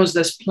 God knows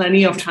there's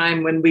plenty of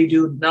time when we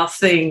do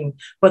nothing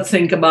but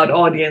think about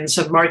audience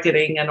and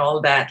marketing and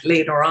all that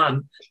later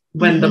on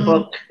when the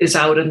book is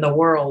out in the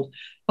world.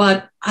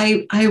 But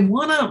I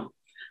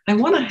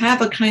wanna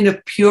have a kind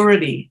of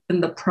purity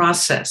in the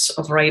process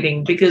of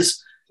writing,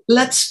 because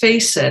let's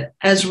face it,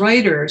 as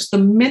writers, the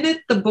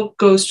minute the book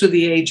goes to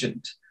the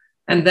agent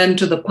and then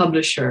to the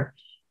publisher,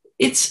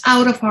 it's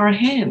out of our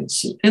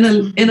hands in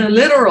a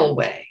literal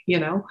way,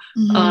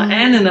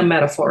 and in a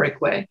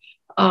metaphoric way.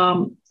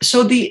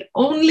 So the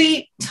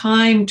only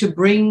time to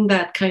bring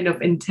that kind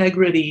of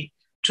integrity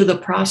to the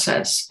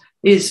process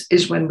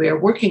is when we are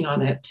working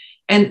on it.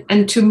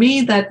 And to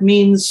me, that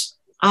means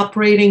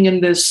operating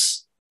in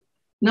this,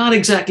 not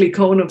exactly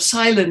cone of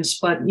silence,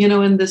 but,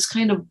 in this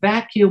kind of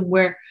vacuum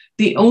where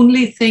the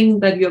only thing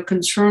that you're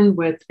concerned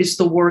with is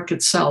the work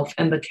itself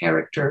and the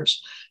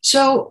characters.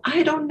 So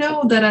I don't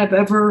know that I've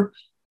ever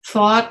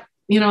thought,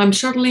 I'm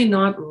certainly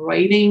not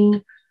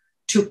writing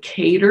to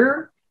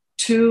cater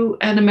to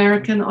an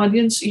American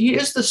audience.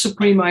 Here's the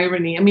supreme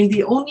irony. I mean,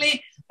 the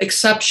only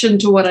exception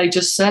to what I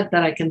just said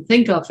that I can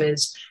think of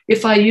is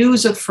if I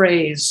use a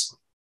phrase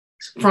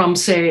from,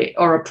 say,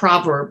 or a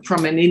proverb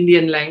from an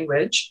Indian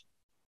language,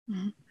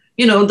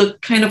 the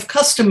kind of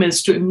custom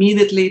is to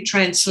immediately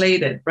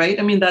translate it, right?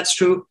 I mean, that's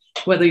true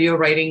whether you're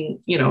writing,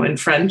 in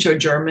French or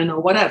German or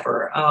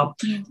whatever.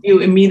 You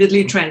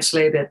immediately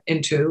translate it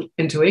into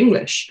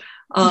English.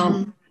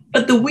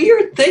 But the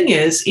weird thing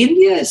is,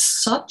 India is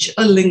such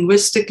a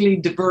linguistically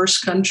diverse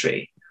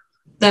country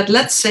that,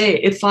 let's say,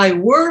 if I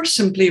were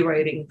simply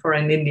writing for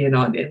an Indian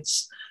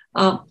audience,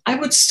 I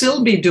would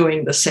still be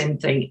doing the same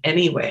thing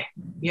anyway,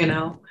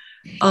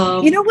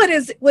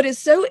 What is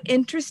so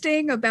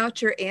interesting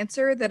about your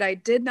answer that I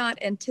did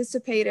not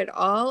anticipate at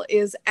all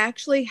is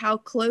actually how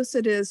close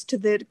it is to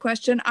the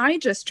question I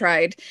just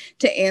tried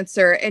to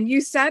answer. And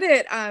you said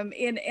it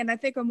in I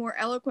think a more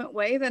eloquent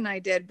way than I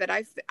did, but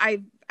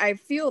I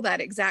feel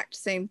that exact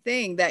same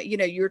thing, that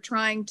you're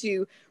trying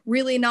to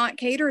really not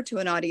cater to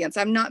an audience.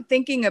 I'm not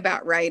thinking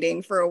about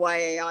writing for a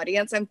YA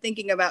audience. I'm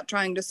thinking about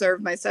trying to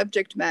serve my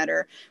subject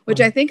matter,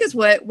 which I think is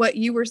what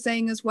you were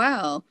saying as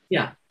well.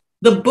 Yeah.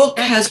 The book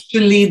has to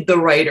lead the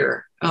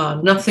writer,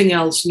 nothing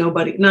else,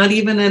 nobody, not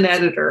even an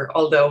editor,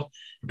 although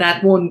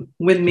that won't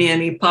win me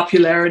any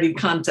popularity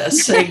contest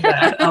saying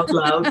that out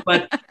loud.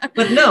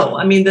 But no,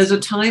 I mean, there's a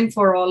time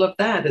for all of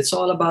that. It's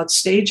all about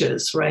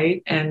stages,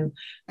 right? And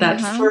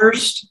that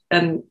first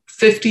and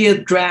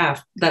 50th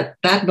draft,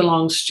 that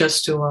belongs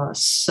just to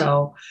us.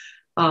 So,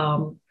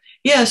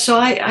 so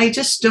I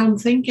just don't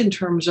think in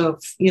terms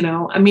of,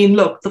 I mean,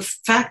 look, the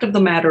fact of the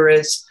matter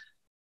is,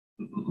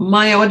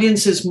 my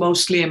audience is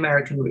mostly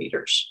American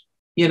readers.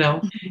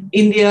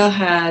 India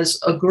has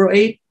a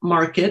great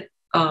market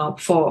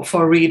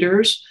for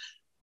readers,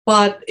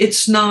 but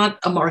it's not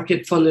a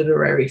market for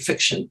literary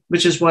fiction,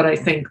 which is what I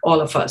think all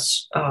of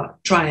us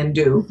try and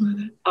do.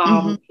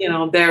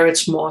 There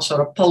it's more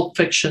sort of pulp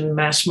fiction,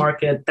 mass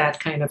market, that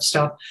kind of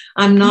stuff.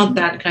 I'm not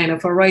that kind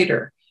of a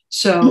writer.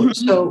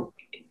 So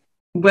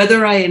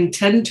whether I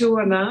intend to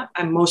or not,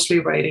 I'm mostly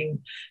writing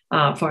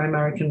for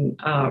American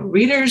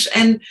readers.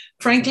 And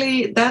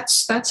frankly,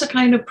 that's a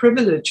kind of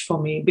privilege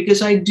for me,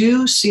 because I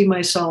do see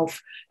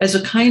myself as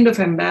a kind of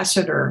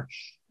ambassador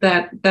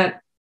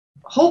that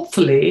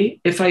hopefully,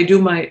 if I do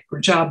my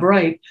job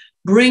right,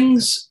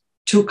 brings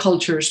two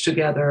cultures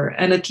together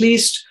and at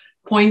least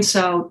points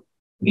out,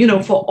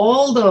 for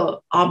all the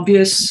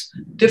obvious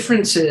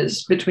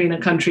differences between a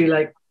country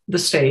like the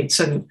States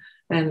and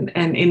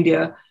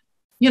India,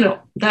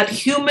 that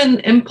human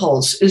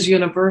impulse is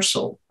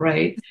universal,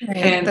 right?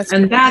 Right.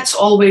 And that's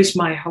always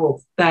my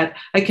hope, that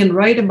I can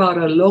write about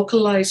a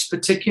localized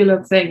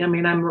particular thing. I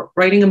mean, I'm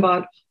writing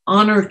about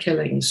honor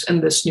killings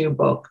in this new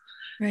book.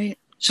 Right.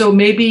 So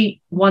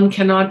maybe one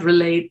cannot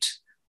relate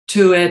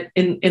to it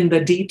in the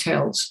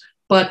details,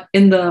 but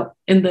in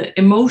the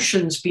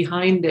emotions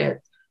behind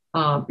it,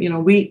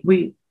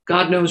 we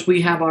God knows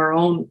we have our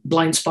own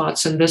blind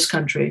spots in this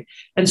country.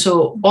 And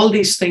so all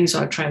these things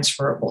are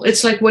transferable.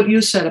 It's like what you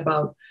said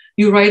about,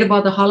 you write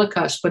about the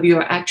Holocaust, but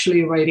you're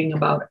actually writing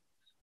about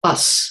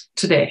us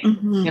today.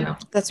 Mm-hmm.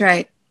 That's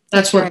right.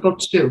 That's what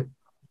books do.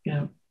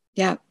 Yeah.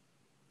 Yeah.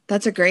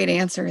 That's a great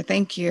answer.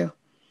 Thank you.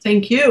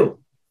 Thank you.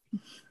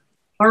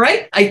 All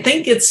right. I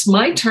think it's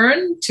my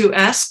turn to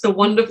ask the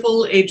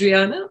wonderful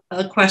Adriana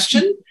a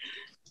question.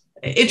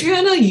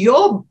 Adriana,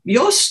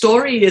 your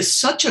story is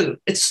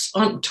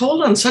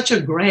told on such a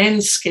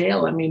grand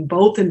scale. I mean,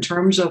 both in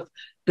terms of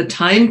the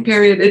time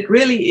period, it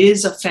really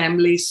is a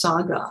family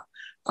saga.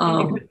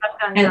 The Good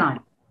Left Undone.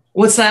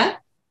 What's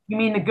that? You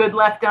mean The Good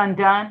Left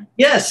Undone?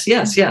 Yes.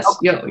 Okay.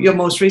 Your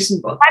most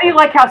recent book. How do you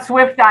like how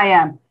swift I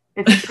am?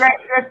 It's great,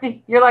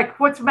 Thrity. You're like,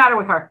 what's the matter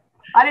with her?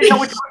 I didn't know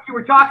which book you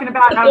were talking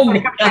about. And I was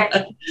like, okay.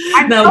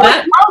 I'm so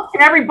close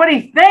to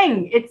everybody's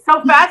thing. It's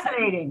so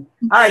fascinating.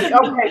 All right.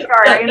 Okay.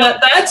 Sorry.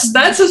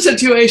 That's a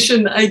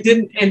situation I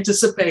didn't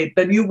anticipate,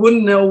 that you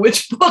wouldn't know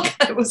which book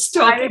I was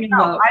talking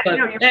about. I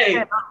didn't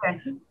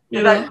know.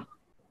 Okay.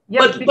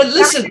 But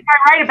listen. Everything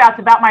I write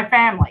about my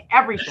family.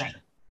 Everything.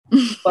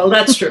 Well,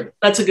 that's true.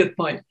 That's a good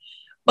point.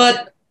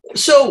 But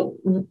so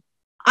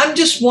I'm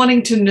just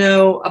wanting to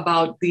know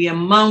about the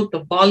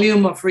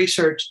volume of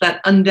research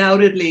that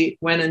undoubtedly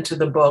went into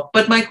the book.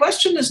 But my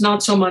question is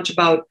not so much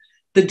about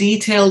the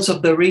details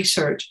of the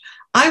research.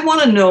 I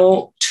want to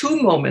know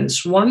two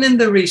moments, one in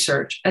the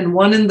research and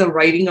one in the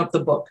writing of the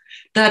book,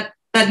 that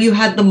you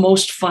had the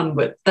most fun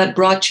with, that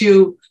brought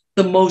you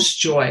the most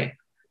joy.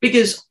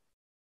 Because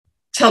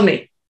tell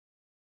me.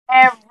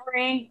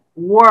 Every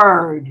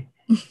word,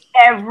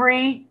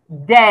 every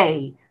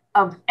day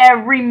of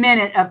every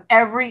minute of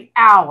every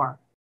hour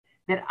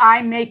that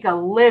I make a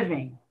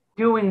living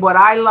doing what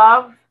I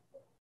love,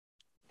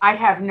 I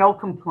have no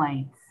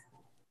complaints.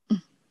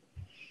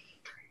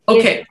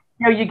 Okay.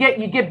 You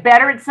get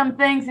better at some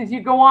things as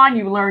you go on.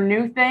 You learn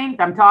new things.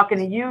 I'm talking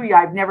to you.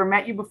 I've never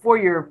met you before.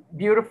 You're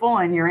beautiful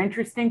and you're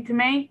interesting to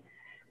me.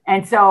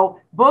 And so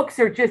books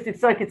are just,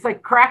 it's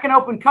like cracking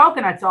open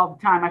coconuts all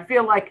the time. I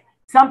feel like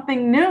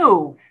something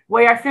new,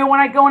 way I feel when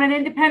I go in an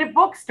independent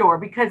bookstore,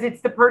 because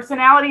it's the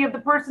personality of the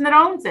person that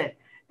owns it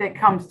that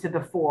comes to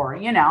the fore,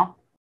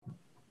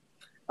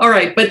 All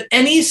right, but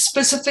any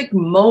specific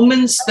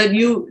moments that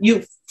you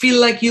feel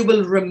like you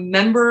will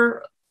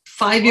remember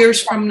 5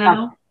 years from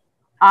now?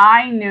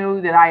 I knew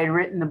that I had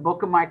written the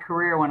book of my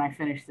career when I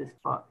finished this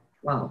book.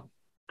 Wow,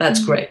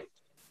 that's great.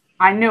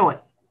 I knew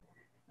it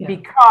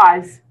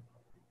because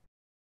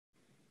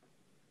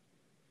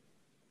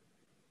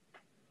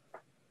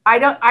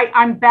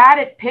I'm bad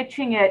at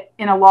pitching it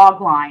in a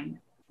log line,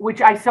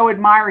 which I so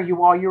admire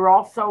you all.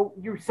 You're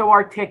so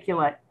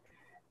articulate.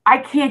 I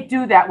can't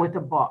do that with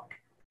a book.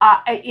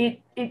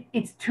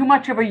 It's too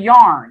much of a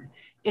yarn.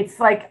 It's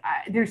like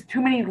there's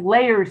too many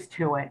layers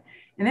to it.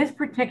 And this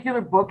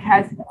particular book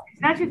it's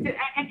not just,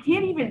 I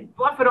can't even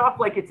fluff it off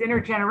like it's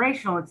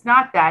intergenerational. It's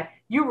not that.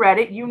 You read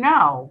it,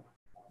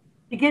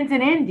 begins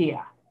in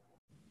India,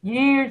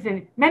 years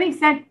and many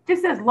centuries,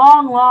 just as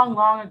long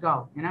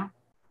ago,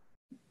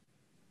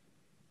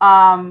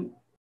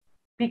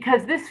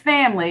 because this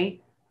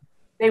family,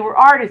 they were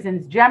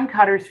artisans, gem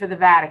cutters for the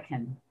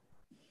Vatican.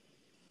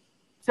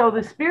 So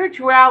the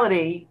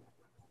spirituality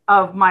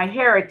of my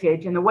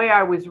heritage and the way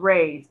I was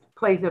raised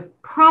plays a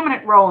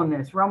prominent role in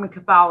this. Roman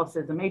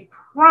Catholicism, a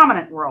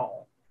prominent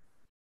role.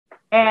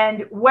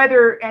 And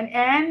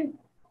and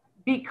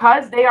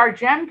because they are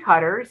gem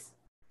cutters,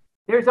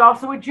 there's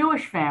also a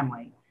Jewish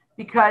family.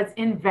 Because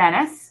in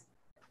Venice,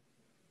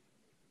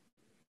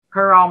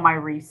 per all my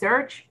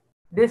research,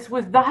 this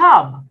was the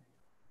hub.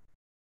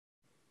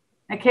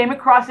 I came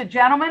across a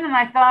gentleman and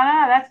I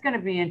thought, that's going to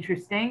be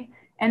interesting.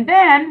 And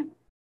then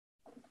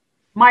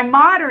my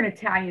modern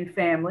Italian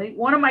family,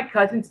 one of my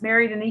cousins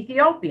married an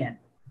Ethiopian.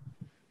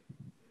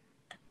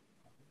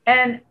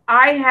 And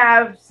I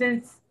have,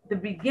 since the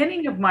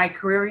beginning of my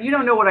career, you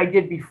don't know what I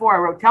did before I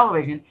wrote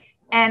television,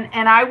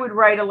 and I would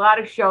write a lot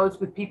of shows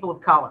with people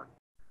of color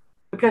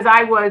because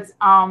I was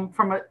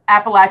from an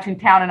Appalachian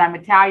town and I'm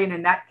Italian,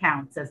 and that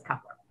counts as color.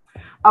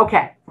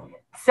 Okay,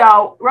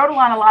 so wrote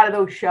on a lot of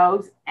those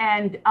shows,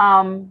 and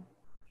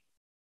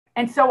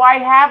so I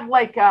have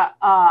like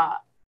I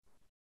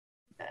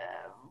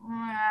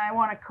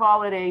want to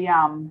call it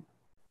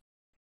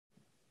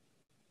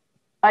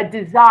a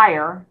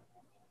desire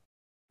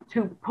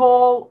to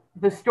pull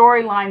the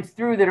storylines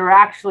through that are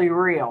actually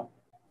real.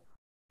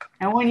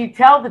 And when you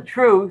tell the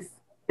truth,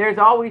 there's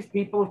always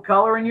people of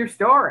color in your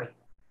story.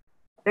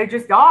 They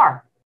just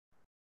are.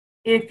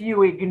 If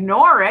you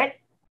ignore it,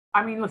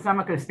 I mean, listen, I'm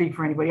not going to speak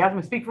for anybody else. I'm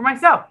going to speak for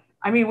myself.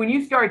 I mean, when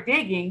you start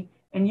digging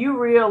and you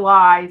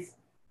realize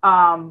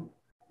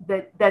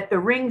that the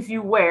rings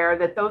you wear,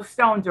 that those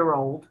stones are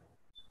old,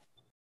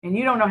 and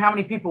you don't know how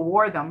many people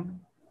wore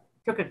them.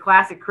 Took a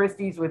class at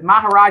Christie's with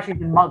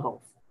Maharajas and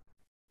Muggles,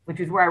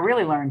 which is where I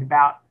really learned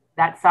about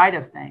that side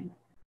of things.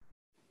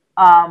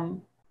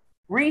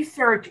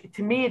 Research,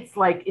 to me, it's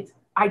like,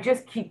 I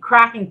just keep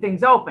cracking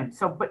things open.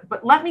 So,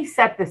 but let me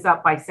set this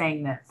up by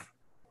saying this.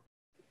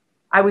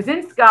 I was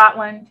in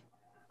Scotland.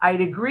 I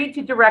had agreed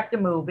to direct a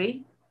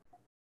movie,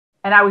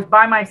 and I was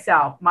by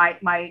myself. My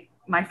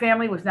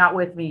family was not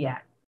with me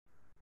yet.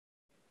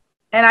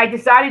 And I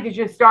decided to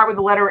just start with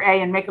the letter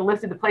A and make a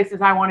list of the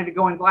places I wanted to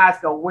go in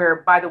Glasgow, where,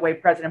 by the way,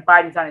 President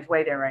Biden's on his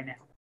way there right now.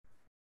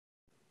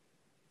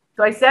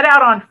 So I set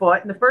out on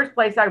foot, and the first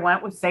place I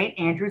went was St.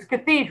 Andrew's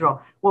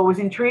Cathedral. What was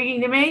intriguing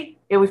to me,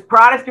 it was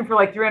Protestant for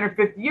like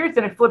 350 years,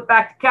 then it flipped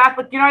back to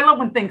Catholic. You know, I love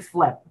when things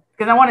flip,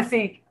 because I want to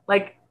see,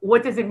 like,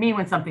 what does it mean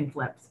when something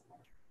flips?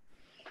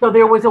 So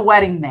there was a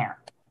wedding there.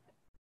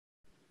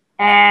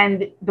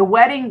 And the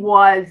wedding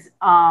was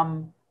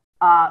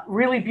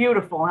really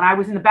beautiful. And I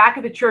was in the back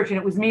of the church, and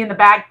it was me and the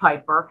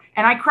bagpiper,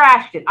 and I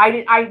crashed it.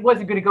 I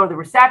wasn't going to go to the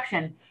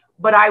reception,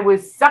 but I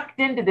was sucked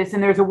into this,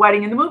 and there's a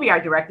wedding in the movie I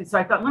directed. So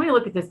I thought, let me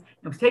look at this.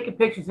 I was taking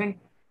pictures.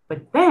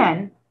 But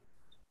then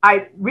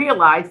I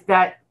realized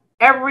that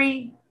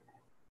every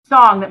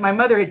song that my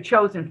mother had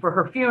chosen for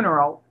her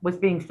funeral was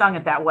being sung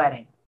at that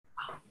wedding.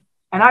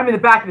 And I'm in the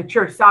back of the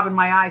church sobbing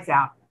my eyes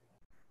out,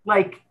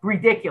 like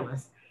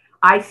ridiculous.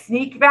 I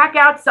sneak back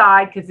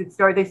outside because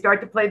they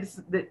start to play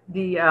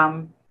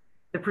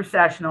the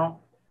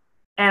processional,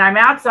 and I'm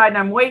outside and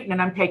I'm waiting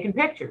and I'm taking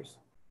pictures.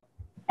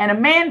 And a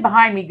man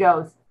behind me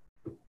goes,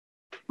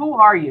 "Who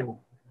are you?"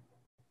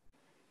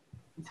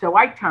 So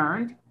I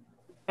turned,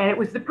 and it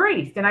was the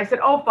priest. And I said,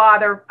 "Oh,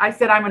 Father," I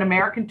said, "I'm an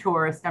American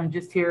tourist. I'm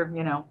just here,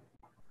 you know."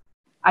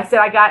 I said,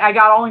 I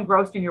got all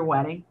engrossed in your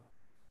wedding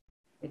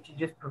that you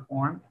just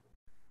performed."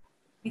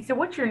 He said,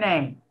 "What's your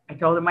name?" I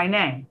told him my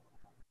name.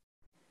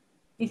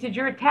 He said,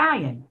 "You're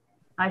Italian."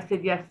 I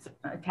said, "Yes,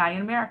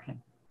 Italian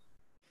American."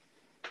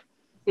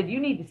 He said, "You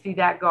need to see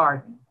that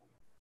garden."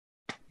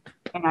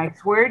 And I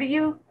swear to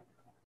you,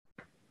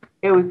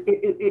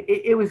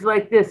 it was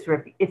like this,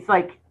 Rick. It's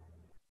like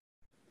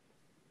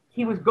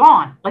he was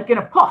gone, like in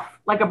a puff,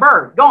 like a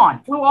bird,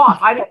 gone, flew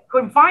off.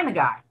 Couldn't find the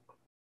guy.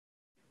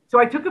 So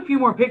I took a few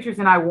more pictures,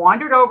 and I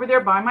wandered over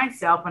there by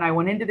myself, and I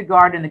went into the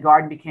garden, and the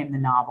garden became the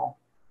novel.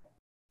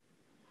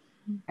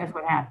 That's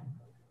what happened.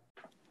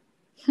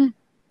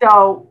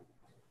 So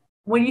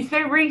when you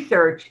say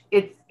research,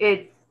 it's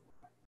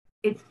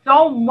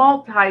so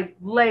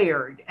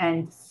multi-layered,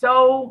 and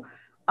so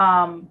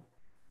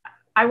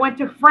I went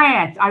to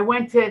France, I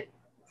went to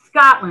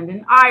Scotland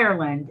and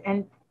Ireland,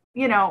 and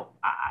you know,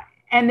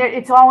 and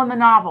it's all in the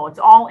novel. It's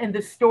all in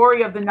the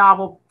story of the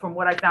novel from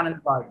what I found in the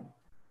garden.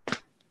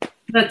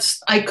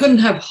 I couldn't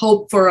have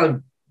hoped for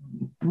a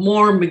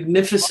more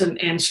magnificent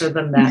answer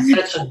than that.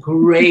 That's a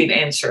great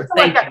answer.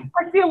 Thank you.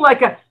 I feel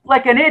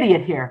like an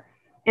idiot here.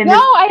 No,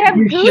 I have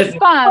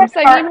goosebumps.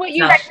 I mean, what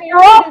you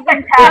shared is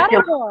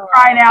incredible.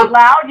 Crying out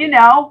loud, you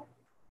know.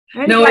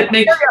 No, it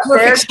makes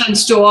perfect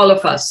sense to all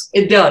of us.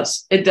 It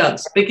does. It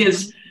does.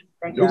 Because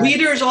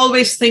readers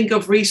always think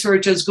of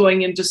research as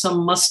going into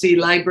some musty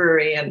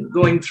library and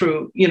going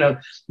through, you know,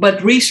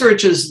 but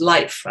research is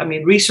life. I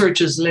mean,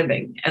 research is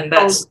living. And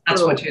that's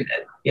what you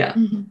did. Yeah.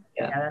 Mm-hmm.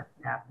 Yeah.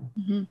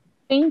 Mm-hmm.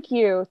 Thank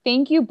you.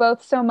 Thank you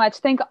both so much.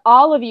 Thank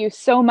all of you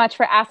so much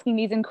for asking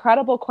these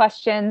incredible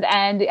questions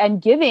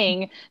and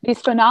giving these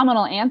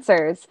phenomenal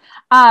answers.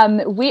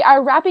 We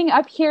are wrapping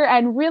up here,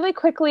 and really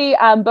quickly,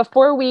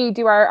 before we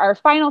do our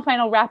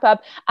final wrap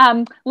up,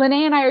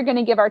 Lene and I are going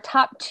to give our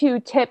top 2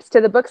 tips to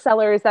the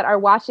booksellers that are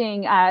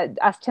watching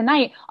us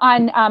tonight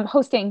on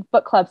hosting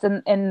book clubs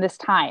in this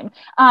time.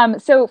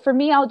 So for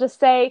me, I'll just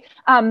say,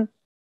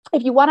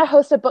 if you want to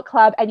host a book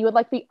club and you would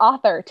like the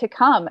author to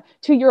come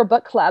to your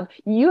book club,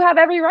 you have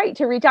every right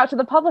to reach out to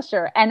the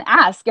publisher and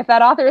ask if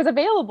that author is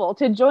available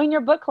to join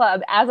your book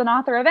club as an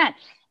author event.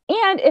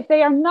 And if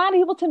they are not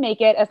able to make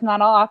it, as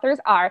not all authors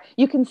are,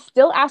 you can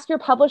still ask your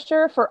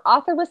publisher for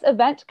authorless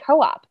event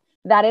co-op.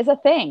 That is a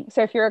thing.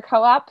 So if you're a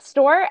co-op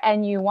store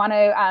and you want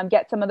to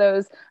get some of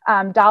those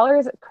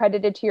dollars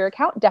credited to your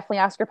account, definitely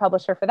ask your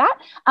publisher for that.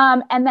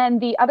 And then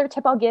the other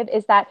tip I'll give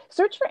is that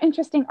search for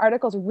interesting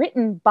articles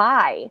written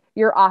by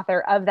your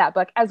author of that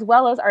book, as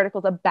well as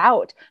articles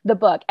about the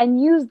book,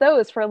 and use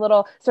those for a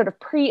little sort of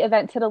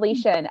pre-event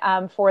titillation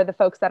for the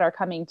folks that are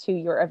coming to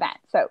your event.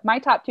 So my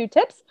top 2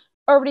 tips.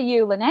 Over to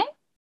you, Lene.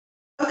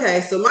 Okay,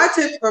 so my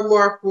tips are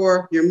more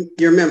for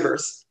your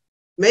members.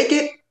 Make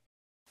it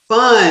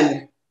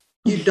fun.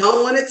 You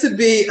don't want it to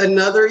be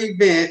another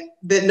event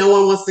that no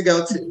one wants to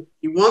go to.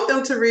 You want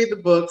them to read the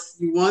books.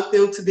 You want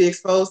them to be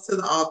exposed to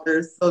the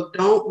authors. So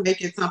don't make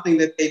it something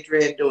that they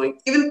dread doing.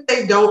 Even if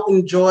they don't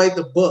enjoy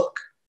the book,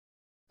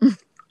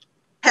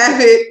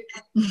 have it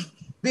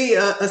be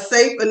a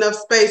safe enough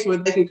space where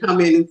they can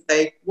come in and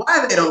say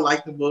why they don't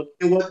like the book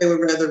and what they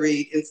would rather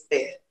read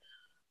instead.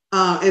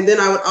 And then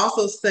I would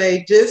also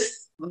say,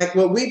 just like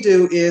what we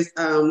do is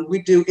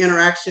we do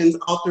interactions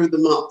all through the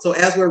month. So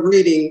as we're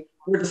reading,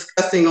 we're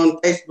discussing on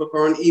Facebook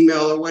or on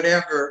email or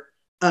whatever,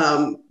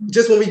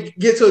 just when we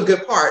get to a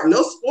good part.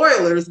 No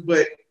spoilers,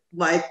 but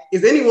like,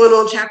 is anyone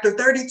on chapter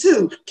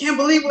 32? Can't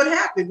believe what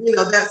happened, you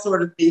know, that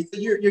sort of thing. So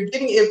you're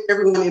getting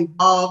everyone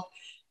involved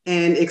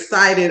and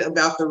excited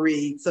about the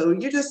read. So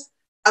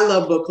I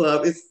love book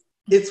club.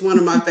 It's one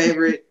of my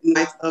favorite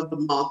nights of the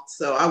month.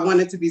 So I want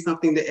it to be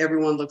something that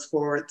everyone looks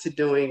forward to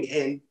doing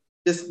and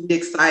just be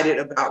excited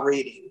about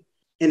reading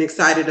and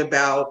excited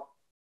about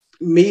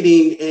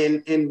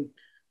meeting and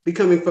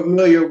becoming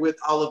familiar with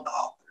all of the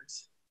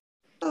authors.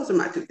 Those are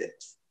my 2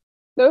 tips.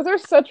 Those are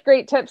such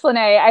great tips, Lene.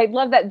 I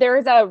love that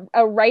there's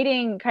a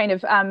writing kind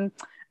of,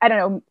 I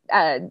don't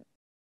know,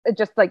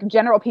 just like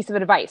general piece of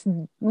advice.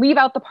 Leave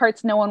out the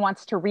parts no one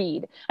wants to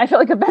read. I feel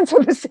like events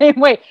are the same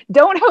way.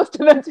 Don't host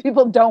events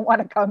people don't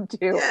want to come to,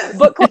 yes.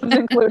 Book clubs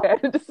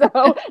included. So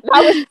that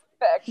was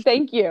perfect.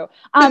 Thank you.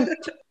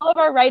 To all of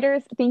our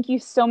writers, thank you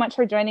so much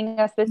for joining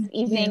us this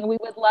evening. We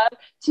would love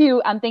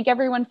to thank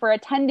everyone for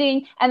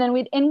attending. And then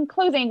in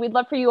closing, we'd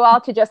love for you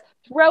all to just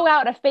throw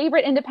out a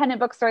favorite independent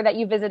bookstore that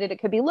you visited. It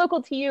could be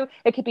local to you.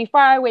 It could be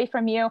far away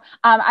from you.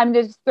 I'm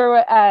just throw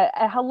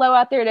a hello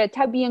out there to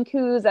Tubby and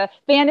Coos, a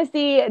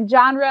fantasy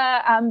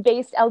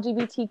genre-based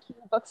LGBTQ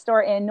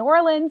bookstore in New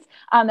Orleans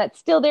that's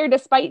still there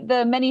despite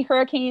the many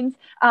hurricanes.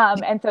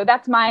 And so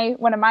that's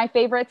one of my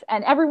favorites.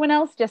 And everyone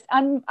else, just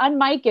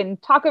unmic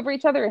and talk over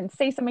each other and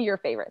say some of your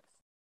favorites.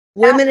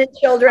 Women and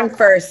Children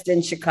First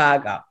in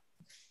Chicago.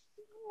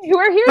 Who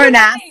are here?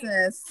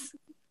 Parnassus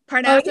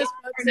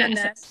Books in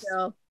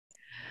Nashville.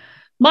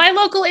 My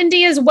local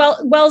indie is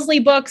Wellesley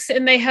Books,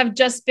 and they have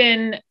just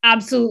been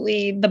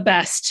absolutely the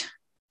best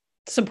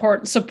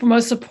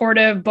most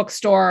supportive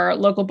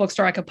local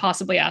bookstore I could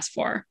possibly ask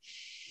for.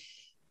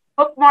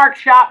 Bookmark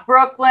Shop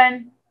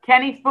Brooklyn,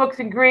 Kenny's Books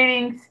and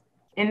Greetings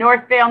in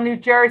Northvale, New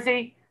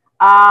Jersey,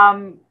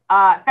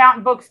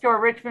 Fountain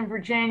Bookstore, Richmond,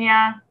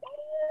 Virginia.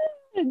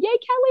 Yay,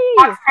 Kelly!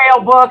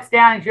 Foxtail Books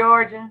down in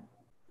Georgia.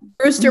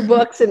 Brewster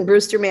Books in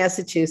Brewster,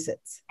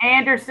 Massachusetts.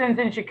 Anderson's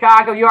in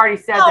Chicago. You already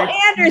said that.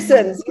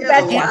 Anderson's.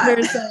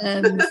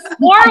 Anderson's.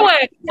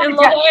 Warwick in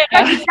La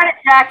Jolla. You said it,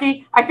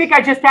 Jackie. I think I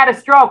just had a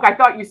stroke. I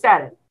thought you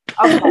said it.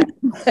 Okay.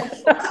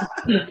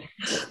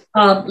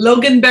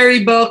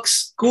 Loganberry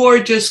Books,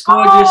 gorgeous,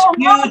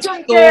 huge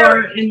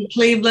store in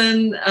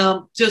Cleveland,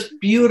 just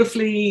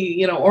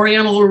beautifully,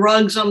 Oriental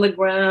rugs on the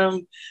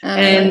ground,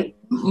 and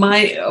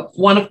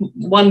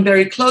one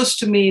very close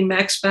to me,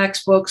 Max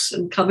Books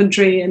in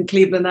Coventry and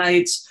Cleveland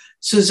Heights.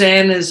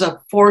 Suzanne is a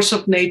force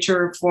of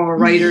nature for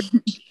writers.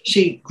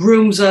 She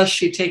grooms us.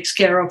 She takes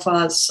care of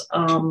us.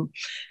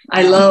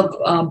 I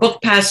love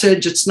Book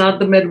Passage. It's not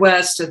the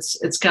Midwest.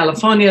 It's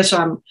California.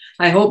 So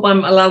I hope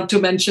I'm allowed to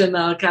mention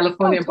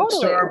California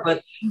bookstore.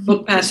 But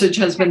Book Passage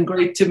has been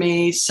great to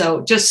me.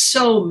 So just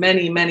so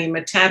many,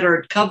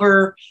 tattered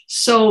cover.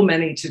 So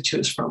many to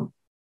choose from.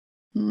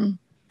 Thank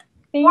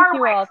you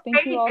all.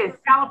 Thank you all.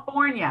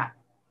 California.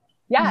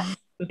 Yes.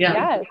 Yeah.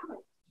 Yes.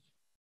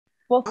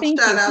 Well, thank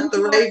you. Shout out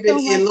the Raven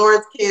in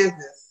Lawrence,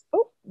 Kansas.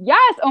 Oh,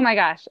 yes. Oh my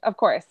gosh. Of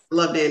course.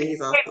 Love Danny. He's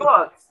awesome.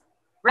 Books.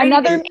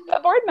 Another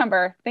board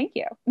member. Thank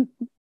you.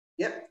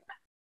 Yep.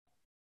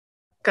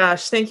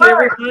 Gosh, thank you,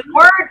 everyone.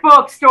 Word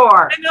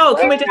Bookstore. I know.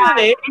 Can we just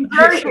stay? Can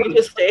we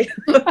just stay?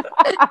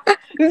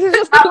 This is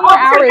just 2 more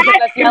hours of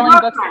us yelling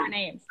bookstore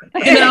names.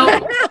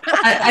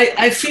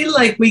 I feel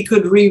like we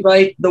could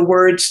rewrite the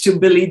words to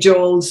Billy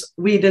Joel's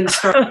 "We Didn't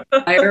Start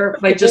the Fire"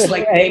 by just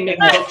naming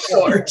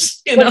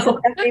bookstores.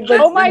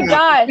 Oh my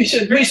gosh! We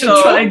should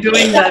try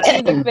doing that.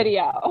 Music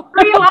video.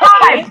 Free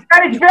Live,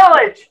 Greenwich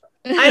Village.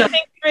 I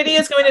think Thrity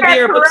is going to be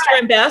our bookstore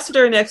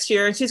ambassador next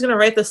year, and she's going to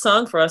write the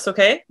song for us.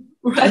 Okay.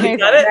 Okay,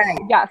 got it?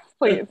 Yes,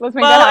 please. Let's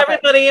make that happen.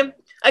 Everybody,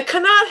 I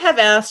could not have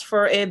asked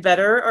for a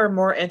better or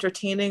more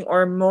entertaining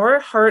or more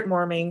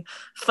heartwarming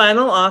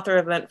final author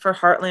event for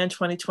Heartland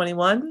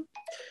 2021.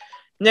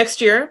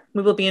 Next year,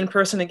 we will be in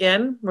person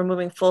again. We're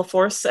moving full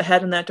force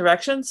ahead in that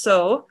direction.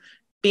 So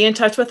be in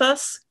touch with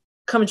us.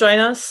 Come join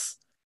us.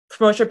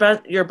 Promote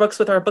your books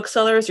with our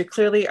booksellers. You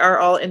clearly are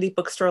all indie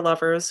bookstore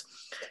lovers.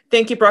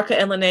 Thank you, Brocha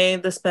and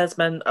Lene. This has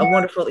been a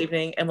wonderful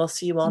evening, and we'll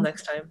see you all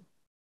next time.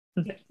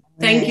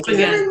 Thank you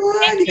again.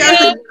 You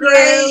guys are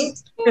great.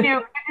 Thank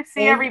you. Good to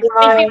see everybody.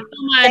 Thank you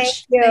so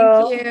much.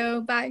 Thank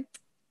you. Bye.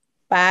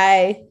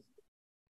 Bye.